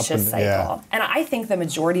the vicious cycle. Yeah. And I think the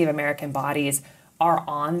majority of American bodies are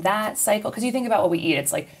on that cycle because you think about what we eat.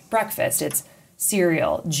 It's like breakfast, it's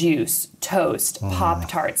cereal, juice, toast,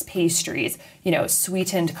 Pop-Tarts, pastries,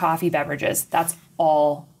 sweetened coffee beverages. That's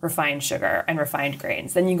all refined sugar and refined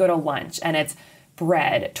grains. Then you go to lunch and it's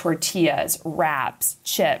bread, tortillas, wraps,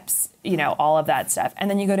 chips, all of that stuff.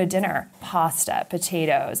 And then you go to dinner, pasta,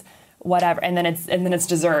 potatoes, whatever. And then it's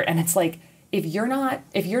dessert. And it's like, if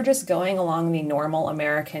you're just going along the normal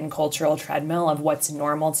American cultural treadmill of what's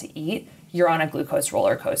normal to eat, you're on a glucose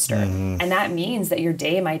roller coaster. And that means that your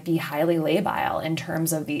day might be highly labile in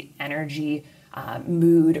terms of the energy,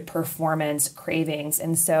 mood, performance, cravings.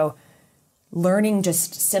 And so learning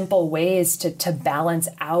just simple ways to balance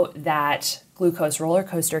out that glucose roller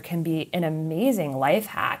coaster can be an amazing life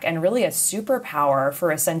hack and really a superpower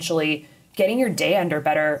for essentially getting your day under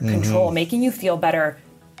better control, making you feel better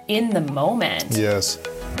in the moment. Yes.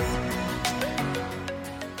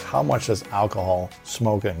 How much does alcohol,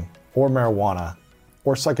 smoking, or marijuana,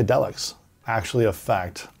 or psychedelics actually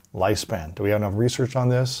affect lifespan? Do we have enough research on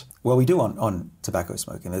this? Well, we do on tobacco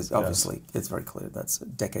smoking. There's obviously, it's very clear that's a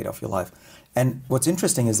decade off your life. And what's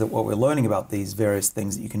interesting is that what we're learning about these various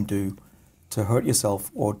things that you can do to hurt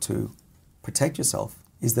yourself or to protect yourself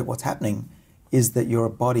is that what's happening is that your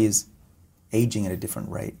body is aging at a different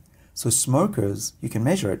rate. So smokers, you can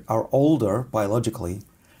measure it, are older biologically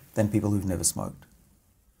than people who've never smoked.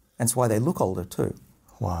 And it's why they look older too.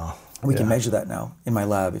 Wow. We can measure that now in my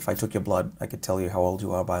lab. If I took your blood, I could tell you how old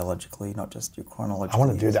you are biologically, not just your chronological I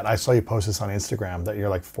want to do years. that. I saw you post this on Instagram that you're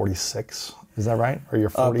like 46. Is that right? Or you're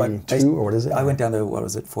 42, or what is it? I went down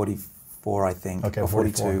to, 44, I think, okay, or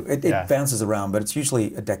 42. It bounces around, but it's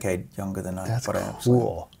usually a decade younger than That's what I am.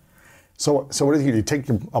 cool. So what do? You take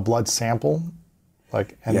a blood sample, and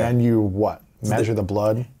then you what? Measure the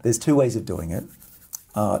blood? There's two ways of doing it.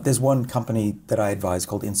 There's one company that I advise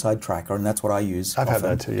called Inside Tracker, and that's what I use. I've had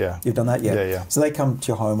that too, yeah. You've done that? Yeah. Yeah. So they come to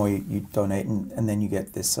your home or you donate, and then you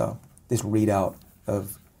get this this readout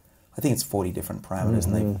of, I think it's 40 different parameters,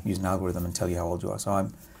 and they use an algorithm and tell you how old you are. So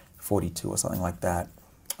I'm 42 or something like that.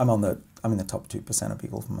 I'm in the top 2% of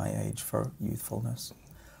people from my age for youthfulness.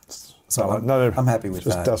 So I'm happy with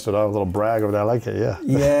that. Just dusted off a little brag over that. I like it, yeah.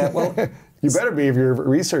 Yeah, well... You better be if you're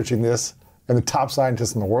researching this and the top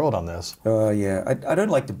scientists in the world on this. Yeah, I don't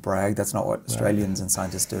like to brag. That's not what Australians and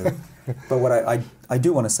scientists do. But what I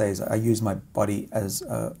do want to say is I use my body as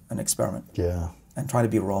an experiment. Yeah. And try to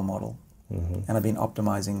be a role model. And I've been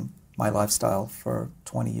optimizing my lifestyle for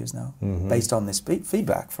 20 years now, based on this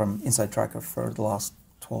feedback from Inside Tracker for the last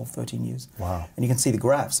 12, 13 years. Wow. And you can see the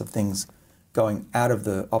graphs of things going out of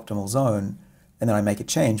the optimal zone, and then I make a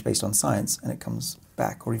change based on science, and it comes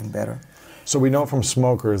back, or even better. So we know from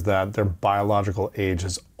smokers that their biological age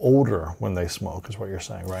is older when they smoke, is what you're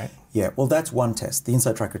saying, right? Yeah, well, that's one test. The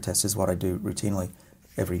Inside Tracker test is what I do routinely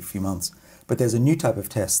every few months. But there's a new type of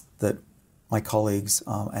test that my colleagues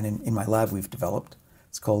and in my lab we've developed.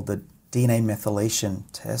 It's called the DNA methylation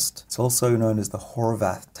test. It's also known as the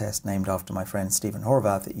Horvath test, named after my friend Stephen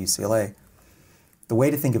Horvath at UCLA. The way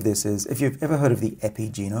to think of this is, if you've ever heard of the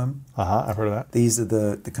epigenome, I've heard of that. These are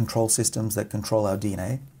the control systems that control our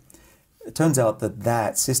DNA. It turns out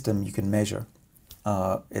that system you can measure.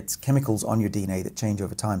 It's chemicals on your DNA that change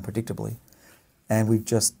over time predictably. And we've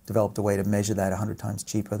just developed a way to measure that 100 times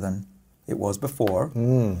cheaper than it was before.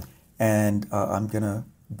 And I'm going to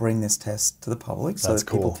bring this test to the public so that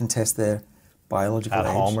people can test their biological age.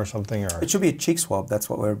 At home or something? Or? It should be a cheek swab. That's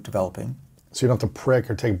what we're developing. So you don't have to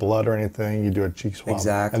prick or take blood or anything. You do a cheek swab.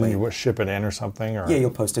 Exactly. And then you ship it in or something? Or? Yeah,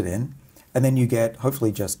 you'll post it in. And then you get,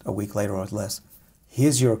 hopefully just a week later or less,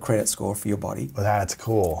 here's your credit score for your body. Well, that's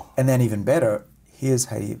cool. And then even better, here's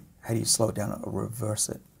how do you slow it down or reverse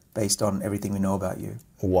it based on everything we know about you.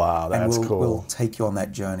 Wow, that's cool. We'll take you on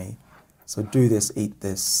that journey. So do this, eat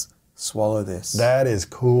this, swallow this. That is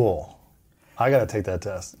cool. I got to take that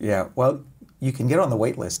test. Yeah, well, you can get on the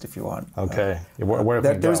wait list if you want. Okay. Where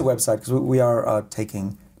there's a website, because we are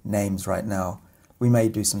taking names right now. We may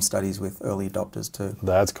do some studies with early adopters too.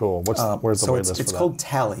 That's cool. Where's the wait list for that? It's called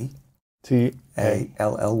Tally. Tally.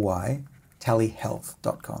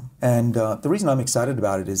 tallyhealth.com. And the reason I'm excited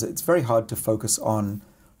about it is it's very hard to focus on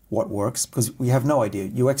what works because we have no idea.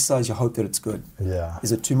 You exercise, you hope that it's good. Yeah.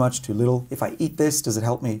 Is it too much, too little? If I eat this, does it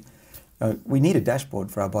help me? We need a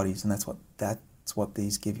dashboard for our bodies, and that's what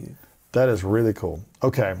these give you. That is really cool.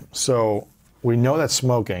 Okay, so we know that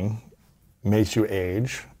smoking makes you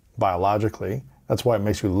age biologically. That's why it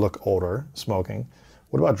makes you look older, smoking.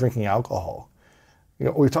 What about drinking alcohol?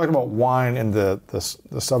 We've talked about wine and the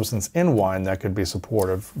substance in wine that could be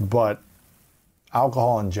supportive, but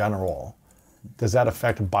alcohol in general, does that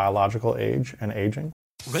affect biological age and aging?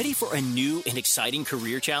 Ready for a new and exciting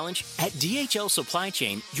career challenge? At DHL Supply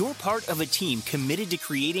Chain, you're part of a team committed to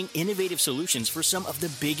creating innovative solutions for some of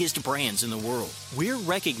the biggest brands in the world. We're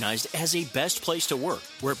recognized as a best place to work,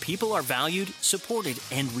 where people are valued, supported,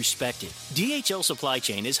 and respected. DHL Supply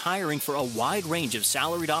Chain is hiring for a wide range of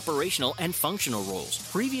salaried operational and functional roles.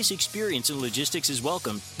 Previous experience in logistics is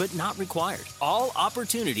welcome, but not required. All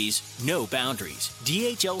opportunities, no boundaries.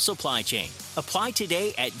 DHL Supply Chain. Apply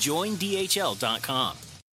today at joindhl.com.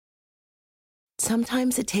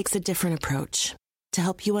 Sometimes it takes a different approach to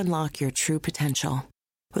help you unlock your true potential.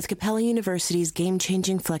 With Capella University's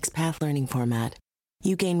game-changing FlexPath learning format,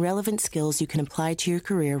 you gain relevant skills you can apply to your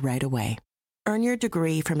career right away. Earn your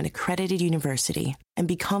degree from an accredited university and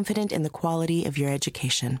be confident in the quality of your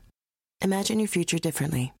education. Imagine your future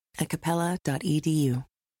differently at capella.edu.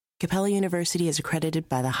 Capella University is accredited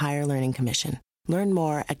by the Higher Learning Commission. Learn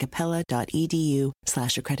more at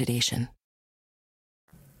capella.edu/accreditation.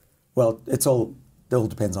 Well, it all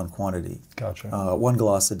depends on quantity. Gotcha. 1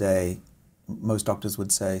 glass a day, most doctors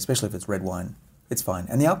would say, especially if it's red wine, it's fine.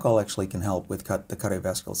 And the alcohol actually can help with the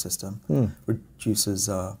cardiovascular system, reduces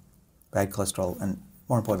bad cholesterol, and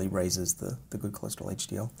more importantly, raises the good cholesterol,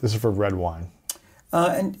 HDL. This is for red wine.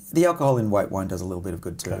 And the alcohol in white wine does a little bit of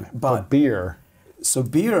good too. Okay. But beer So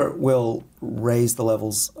beer will raise the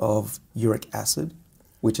levels of uric acid,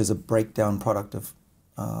 which is a breakdown product of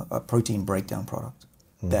a protein breakdown product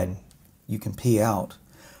that you can pee out.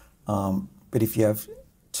 But if you have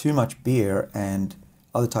too much beer and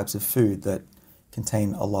other types of food that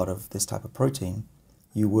contain a lot of this type of protein,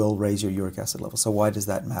 you will raise your uric acid level. So why does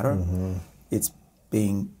that matter? It's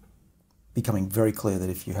becoming very clear that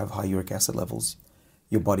if you have high uric acid levels,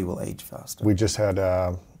 your body will age faster. We just had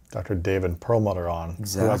Dr. David Perlmutter on,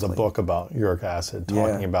 who has a book about uric acid,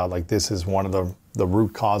 talking about like this is one of the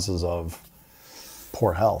root causes of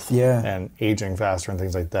poor health and aging faster and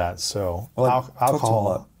things like that. So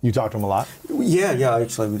alcohol, you talked to him a lot? Yeah, I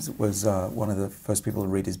actually was one of the first people to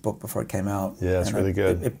read his book before it came out. Yeah, it's really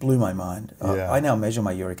good. It blew my mind. I now measure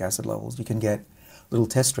my uric acid levels. You can get little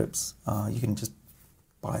test strips. You can just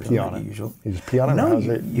buy them at usual. You just pee on it? No,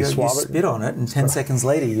 you swab it? spit on it, and 10 seconds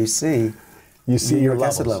later you see your uric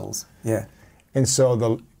acid levels. Yeah. And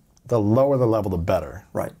so the lower the level, the better.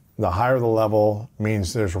 Right. The higher the level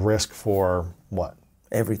means there's risk for what?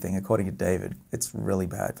 Everything, according to David. It's really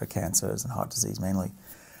bad for cancers and heart disease mainly.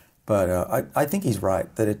 But I think he's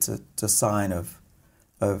right, that it's a sign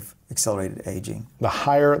of accelerated aging. The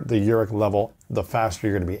higher the uric level, the faster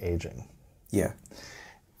you're going to be aging. Yeah.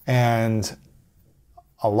 And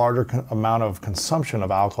a larger amount of consumption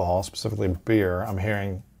of alcohol, specifically beer, I'm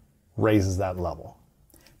hearing, raises that level.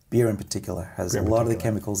 Beer in particular has a lot of the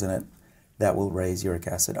chemicals in it that will raise uric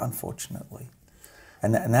acid, unfortunately.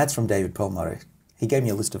 And that's from David Perlmutter. He gave me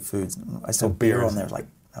a list of foods. And I saw beer on there, like,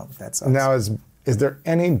 oh, that sucks. Now, is there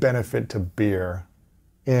any benefit to beer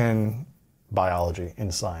in biology,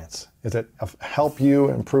 in science? Does it help you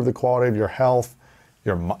improve the quality of your health?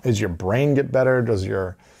 Does your brain get better? Does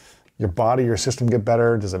your body, your system get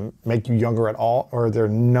better? Does it make you younger at all? Or are there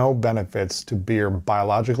no benefits to beer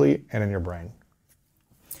biologically and in your brain?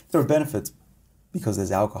 There are benefits because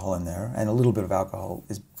there's alcohol in there, and a little bit of alcohol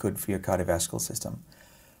is good for your cardiovascular system.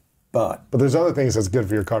 But there's other things that's good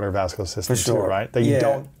for your cardiovascular system too, right? That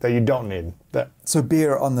you don't need. So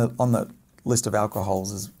beer on the list of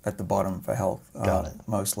alcohols is at the bottom for health. Got it.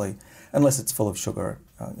 Mostly, unless it's full of sugar.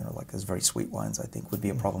 Like those very sweet wines, I think would be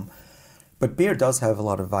a problem. But beer does have a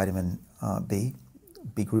lot of vitamin B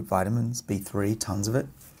group vitamins, B3, tons of it.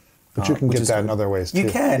 But you can get that in other ways too. You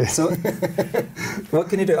can. So what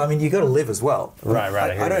can you do? I mean, you got to live as well. Right.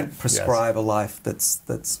 I don't prescribe a life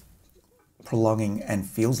that's prolonging and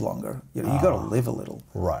feels longer. You got to live a little.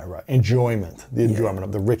 Right. Enjoyment, the enjoyment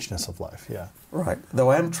of the richness of life. Yeah. Right. Though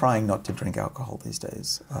I am trying not to drink alcohol these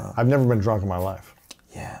days. I've never been drunk in my life.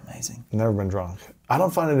 Yeah, amazing. Never been drunk. I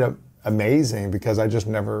don't find it amazing because I just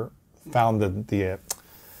never found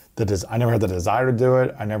I never had the desire to do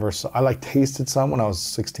it. I tasted some when I was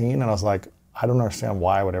 16 and I was like, I don't understand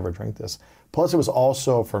why I would ever drink this. Plus it was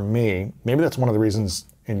also for me, maybe that's one of the reasons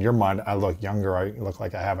in your mind I look younger, I look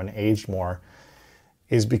like I haven't aged more,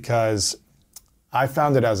 is because I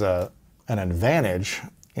found it as an advantage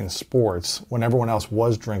in sports. When everyone else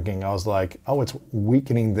was drinking, I was like, oh, it's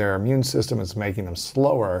weakening their immune system, it's making them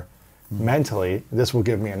slower mentally. This will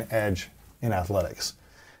give me an edge in athletics.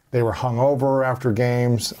 They were hungover after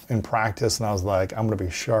games in practice, and I was like, I'm going to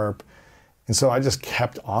be sharp. And so I just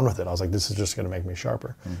kept on with it. I was like, this is just going to make me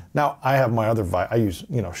sharper. Now, I have my other vice. I use,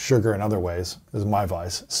 sugar in other ways. This is my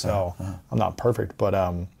vice. So I'm not perfect. But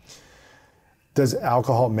does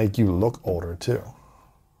alcohol make you look older too?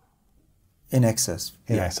 In excess.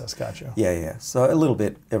 In excess, gotcha. Yeah. So a little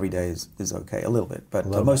bit every day is okay, a little bit. But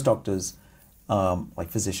most doctors, like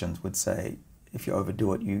physicians, would say if you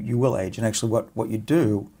overdo it, you will age. And actually what you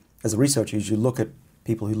do as a researcher is you look at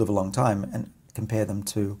people who live a long time and compare them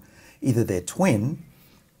to either their twin,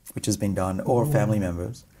 which has been done, or family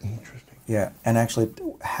members. Interesting. Yeah, and actually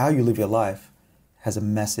how you live your life has a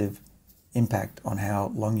massive impact on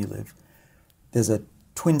how long you live. There's a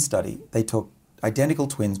twin study. They took identical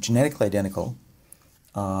twins, genetically identical,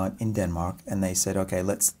 in Denmark, and they said, okay,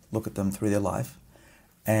 let's look at them through their life.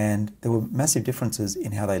 And there were massive differences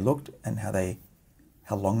in how they looked and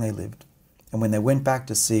how long they lived. And when they went back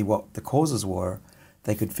to see what the causes were,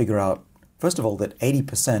 they could figure out, first of all, that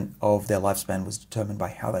 80% of their lifespan was determined by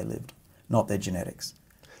how they lived, not their genetics.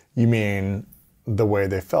 You mean the way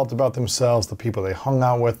they felt about themselves, the people they hung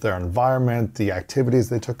out with, their environment, the activities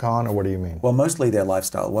they took on, or what do you mean? Well, mostly their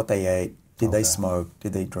lifestyle, what they ate. Did they smoke?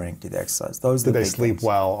 Did they drink? Did they exercise? Did they sleep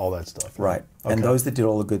well? All that stuff. Right. Okay. And those that did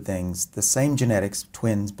all the good things, the same genetics,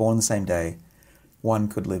 twins, born the same day, one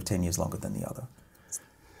could live 10 years longer than the other.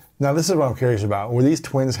 Now, this is what I'm curious about. Were these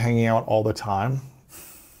twins hanging out all the time?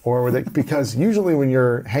 Or were they, because usually when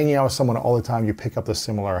you're hanging out with someone all the time, you pick up the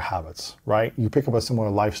similar habits, right? You pick up a similar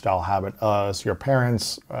lifestyle habit as your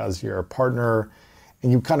parents, as your partner.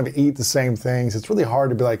 and you kind of eat the same things, it's really hard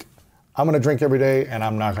to be like, I'm going to drink every day and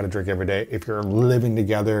I'm not going to drink every day if you're living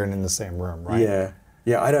together and in the same room, right? Yeah.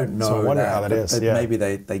 Yeah, I don't know. So I wonder how that is. Yeah. Maybe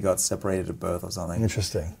they got separated at birth or something.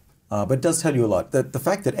 Interesting. But it does tell you a lot. The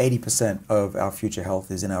fact that 80% of our future health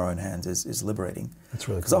is in our own hands is liberating. That's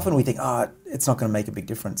really cool. Because often we think, it's not going to make a big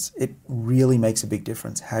difference. It really makes a big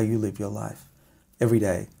difference how you live your life every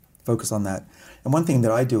day. Focus on that. And one thing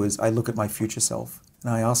that I do is I look at my future self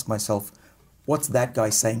and I ask myself, what's that guy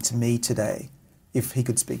saying to me today if he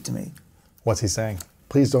could speak to me? What's he saying?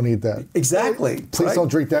 Please don't eat that. Exactly. Please don't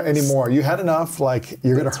drink that anymore. You had enough, like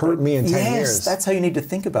you're going to hurt me in 10 years. Yes, that's how you need to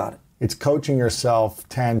think about it. It's coaching yourself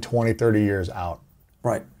 10, 20, 30 years out.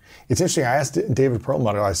 Right. It's interesting. I asked David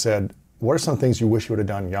Perlmutter, I said, what are some things you wish you would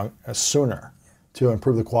have done sooner to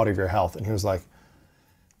improve the quality of your health? And he was like,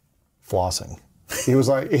 flossing.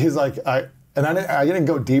 I didn't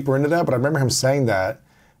go deeper into that, but I remember him saying that.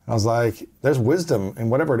 I was like, there's wisdom in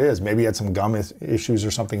whatever it is. Maybe he had some gum issues or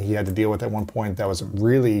something he had to deal with at one point that was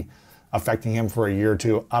really affecting him for a year or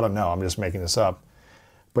two. I don't know. I'm just making this up.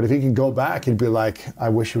 But if he could go back, he'd be like, I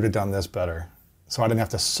wish you would have done this better so I didn't have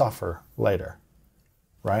to suffer later.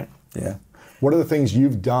 Right? Yeah. What are the things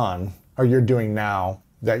you've done or you're doing now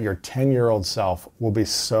that your 10-year-old self will be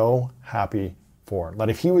so happy for? Like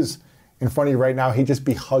if he was in front of you right now, he'd just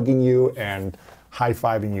be hugging you and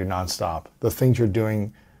high-fiving you nonstop. The things you're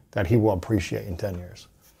doing that he will appreciate in 10 years.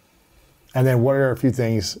 And then what are a few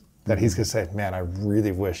things that he's going to say, man, I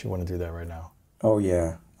really wish you wouldn't do that right now? Oh,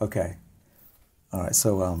 yeah. Okay. All right.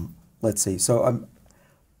 So let's see. So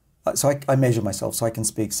I measure myself so I can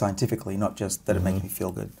speak scientifically, not just that it makes me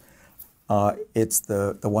feel good. It's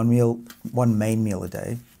the one main meal a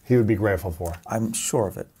day. He would be grateful for. I'm sure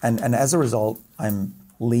of it. And as a result, I'm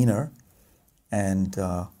leaner and,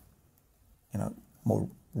 more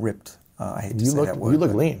ripped. I hate to say that word. You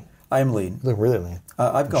look lean. I am lean. You look really lean.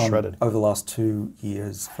 I've gone shredded over the last 2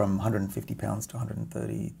 years from 150 pounds to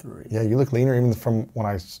 133. Yeah, you look leaner even from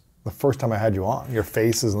the first time I had you on. Your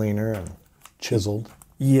face is leaner and chiseled.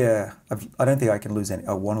 Yeah, I don't think I can lose any.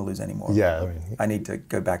 I want to lose any more. Yeah, I need to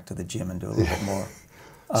go back to the gym and do a little bit more.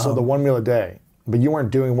 So the one meal a day, but you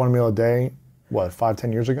weren't doing one meal a day, what, 5,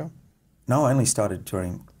 10 years ago? No, I only started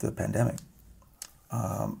during the pandemic.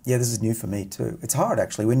 This is new for me too. It's hard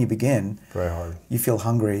actually when you begin. Very hard. You feel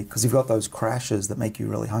hungry because you've got those crashes that make you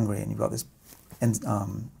really hungry, and you've got this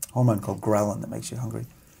hormone called ghrelin that makes you hungry.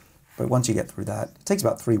 But once you get through that, it takes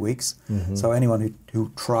about 3 weeks. Mm-hmm. So anyone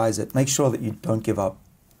who tries it, make sure that you don't give up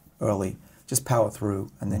early. Just power through,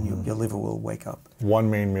 and then your liver will wake up. One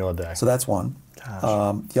main meal a day. So that's one.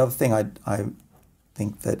 The other thing I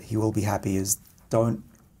think that he will be happy is don't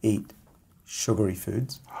eat sugary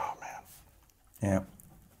foods. Oh man. Yeah.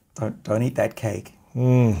 Don't eat that cake.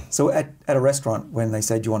 So at a restaurant, when they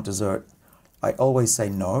say, do you want dessert? I always say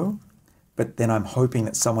no, but then I'm hoping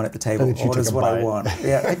that someone at the table orders what I want.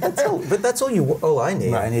 Yeah, that's all I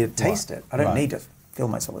need. Right. I need to taste it. I don't need to fill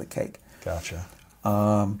myself with a cake. Gotcha.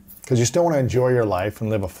 Because you still want to enjoy your life and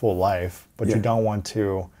live a full life, but you don't want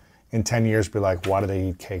to, in 10 years, be like, why do they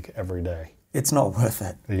eat cake every day? It's not worth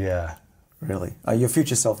it. Yeah. Really. Your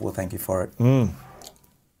future self will thank you for it.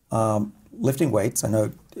 Lifting weights, I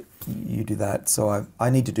know you do that, so I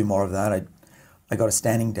need to do more of that. I got a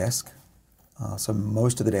standing desk, so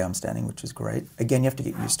most of the day I'm standing, which is great. Again, you have to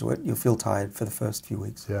get used to it. You'll feel tired for the first few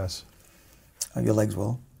weeks. Yes. Your legs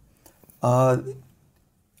will.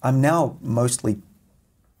 I'm now mostly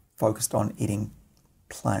focused on eating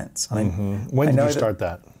plants. When did you start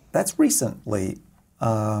that? That's recently.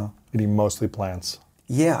 Eating mostly plants.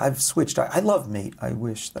 Yeah, I've switched. I love meat. I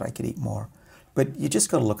wish that I could eat more. But you just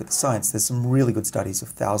got to look at the science. There's some really good studies of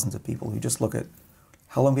thousands of people who just look at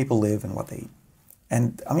how long people live and what they eat.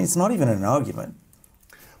 And I mean, it's not even an argument.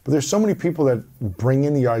 But there's so many people that bring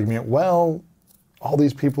in the argument, well, all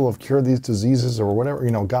these people have cured these diseases or whatever,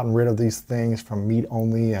 gotten rid of these things from meat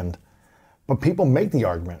only. But people make the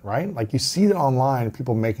argument, right? Like you see it online,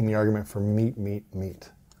 people making the argument for meat.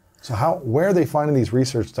 So where are they finding these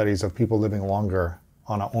research studies of people living longer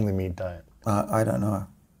on an only meat diet? I don't know.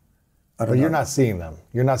 But you're not seeing them.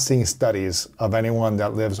 You're not seeing studies of anyone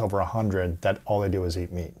that lives over 100 that all they do is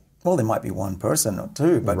eat meat. Well, there might be one person or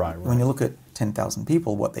two, but when you look at 10,000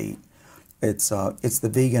 people, what they eat, it's the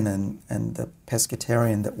vegan and the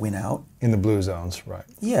pescatarian that win out. In the blue zones, right.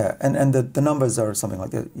 Yeah, and the numbers are something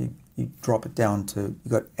like that. You drop it down to,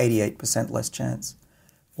 you got 88% less chance.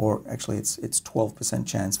 Or actually, it's 12%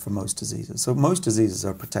 chance for most diseases. So most diseases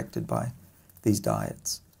are protected by these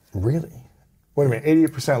diets. Really? Wait a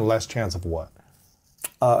minute, 88% less chance of what?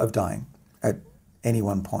 Of dying at any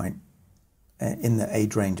one point. in the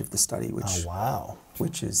age range of the study, which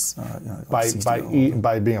which is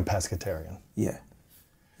by being a pescatarian. Yeah.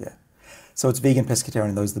 So it's vegan,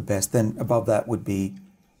 pescatarian, those are the best. Then above that would be,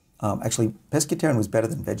 actually pescatarian was better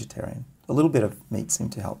than vegetarian. A little bit of meat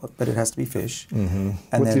seemed to help, but it has to be fish. Mm-hmm.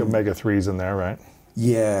 And with the omega-3s in there, right?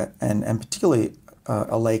 Yeah, and particularly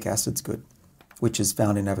oleic acid's good, which is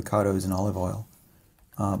found in avocados and olive oil.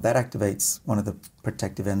 That activates one of the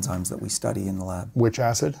protective enzymes that we study in the lab. Which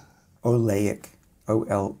acid? Oleic,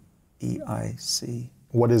 O-L-E-I-C.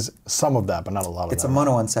 What is some of that, but not a lot of that? It's a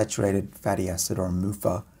monounsaturated fatty acid, or a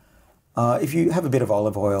MUFA. If you have a bit of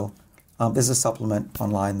olive oil, there's a supplement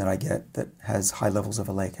online that I get that has high levels of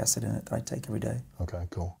oleic acid in it that I take every day. Okay,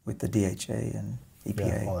 cool. With the DHA and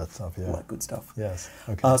EPA, all that stuff, all that good stuff. Yes.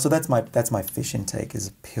 Okay. So that's my fish intake, is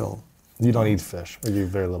a pill. You don't eat fish, or you eat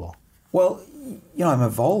very little. Well, I'm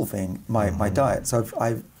evolving my diet. So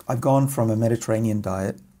I've gone from a Mediterranean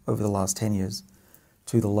diet over the last 10 years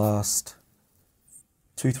to the last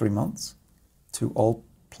 2-3 months to all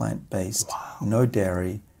plant-based, no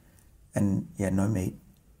dairy, and no meat.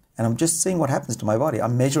 And I'm just seeing what happens to my body.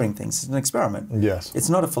 I'm measuring things. It's an experiment. Yes. It's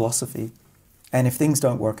not a philosophy. And if things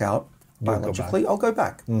don't work out biologically, I'll go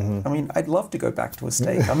back. Mm-hmm. I mean, I'd love to go back to a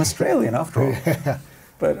steak. I'm Australian after all. Yeah.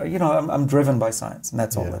 But, I'm driven by science, and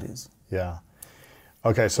that's all it is. Yeah.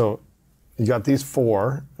 Okay, so you got these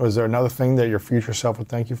 4. Was there another thing that your future self would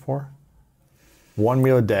thank you for? 1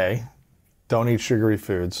 meal a day. Don't eat sugary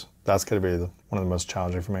foods. That's going to be one of the most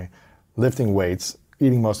challenging for me. Lifting weights.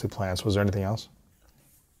 Eating mostly plants. Was there anything else?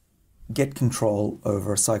 Get control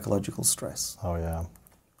over psychological stress. Oh, yeah.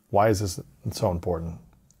 Why is this so important?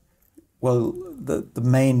 Well, the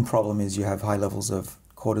main problem is you have high levels of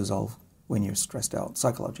cortisol when you're stressed out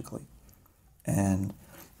psychologically. And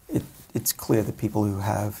it's clear that people who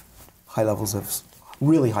have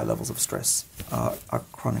really high levels of stress are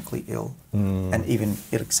chronically ill. And even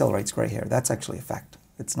it accelerates gray hair. That's actually a fact.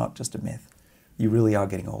 It's not just a myth. You really are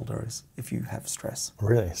getting older if you have stress.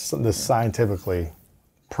 Really? So this scientifically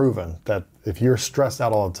proven that if you're stressed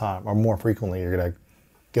out all the time, or more frequently, you're going to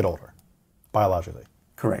get older, biologically.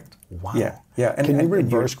 Correct. Wow. Yeah. Can you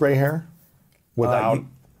reverse gray hair without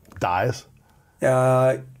dyes?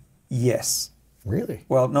 Yes. Really?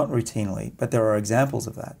 Well, not routinely, but there are examples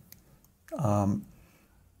of that.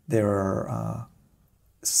 There are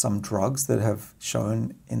some drugs that have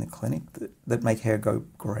shown in the clinic that make hair go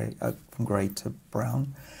gray, from gray to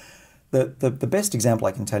brown. The best example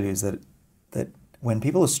I can tell you is that when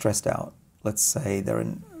people are stressed out, let's say they're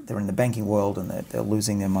in the banking world and they're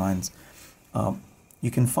losing their minds,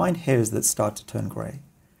 you can find hairs that start to turn gray.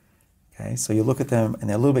 Okay, so you look at them and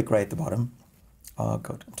they're a little bit gray at the bottom. Oh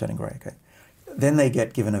God, I'm turning gray. Okay, then they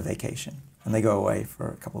get given a vacation and they go away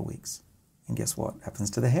for a couple of weeks, and guess what happens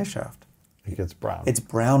to the hair shaft? It gets brown. It's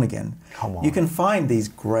brown again. Come on. You can find these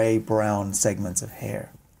gray-brown segments of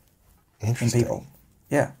hair in people.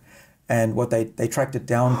 Yeah. And what they tracked it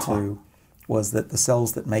down to was that the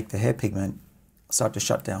cells that make the hair pigment start to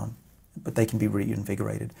shut down, but they can be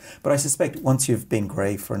reinvigorated. But I suspect once you've been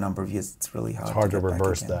gray for a number of years, it's really hard. It's hard to get back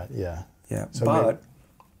reverse again. that. Yeah. Yeah. So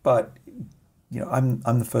but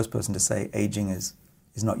I'm the first person to say aging is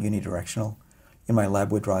not unidirectional. In my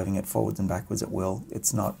lab, we're driving it forwards and backwards at will.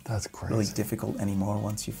 It's not really difficult anymore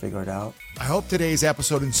once you figure it out. I hope today's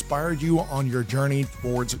episode inspired you on your journey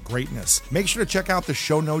towards greatness. Make sure to check out the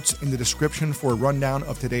show notes in the description for a rundown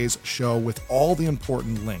of today's show with all the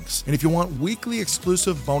important links. And if you want weekly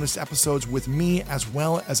exclusive bonus episodes with me, as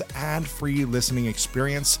well as ad-free listening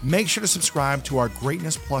experience, make sure to subscribe to our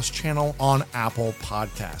Greatness Plus channel on Apple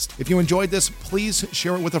Podcast. If you enjoyed this, please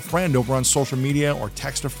share it with a friend over on social media or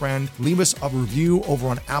text a friend. Leave us a review over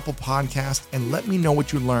on Apple Podcast and let me know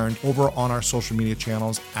what you learned over on our social media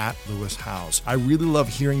channels at Lewis Howes. I really love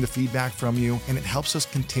hearing the feedback from you, and it helps us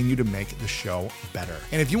continue to make the show better.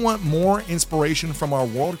 And if you want more inspiration from our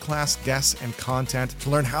world-class guests and content to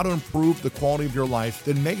learn how to improve the quality of your life,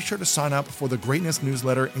 then make sure to sign up for the Greatness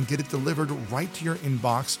newsletter and get it delivered right to your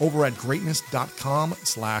inbox over at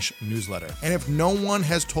greatness.com/newsletter. And if no one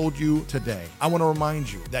has told you today, I want to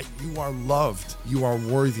remind you that you are loved, you are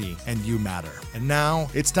worthy, and you matter. And now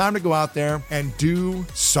it's time to go out there and do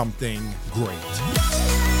something great.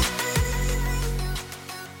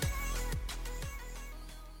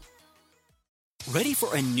 Ready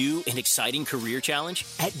for a new and exciting career challenge?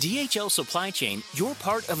 At DHL Supply Chain, you're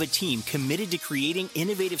part of a team committed to creating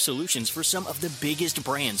innovative solutions for some of the biggest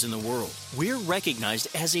brands in the world. We're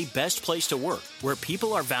recognized as a best place to work, where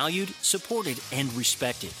people are valued, supported, and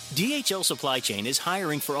respected. DHL Supply Chain is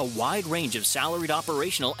hiring for a wide range of salaried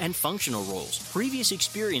operational and functional roles. Previous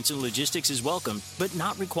experience in logistics is welcome, but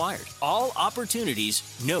not required. All opportunities,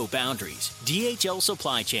 no boundaries. DHL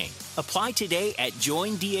Supply Chain. Apply today at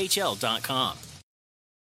joindhl.com.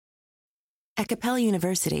 At Capella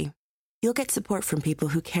University, you'll get support from people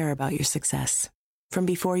who care about your success. From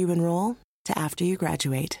before you enroll to after you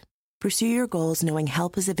graduate, pursue your goals knowing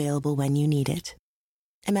help is available when you need it.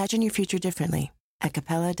 Imagine your future differently at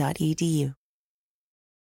capella.edu.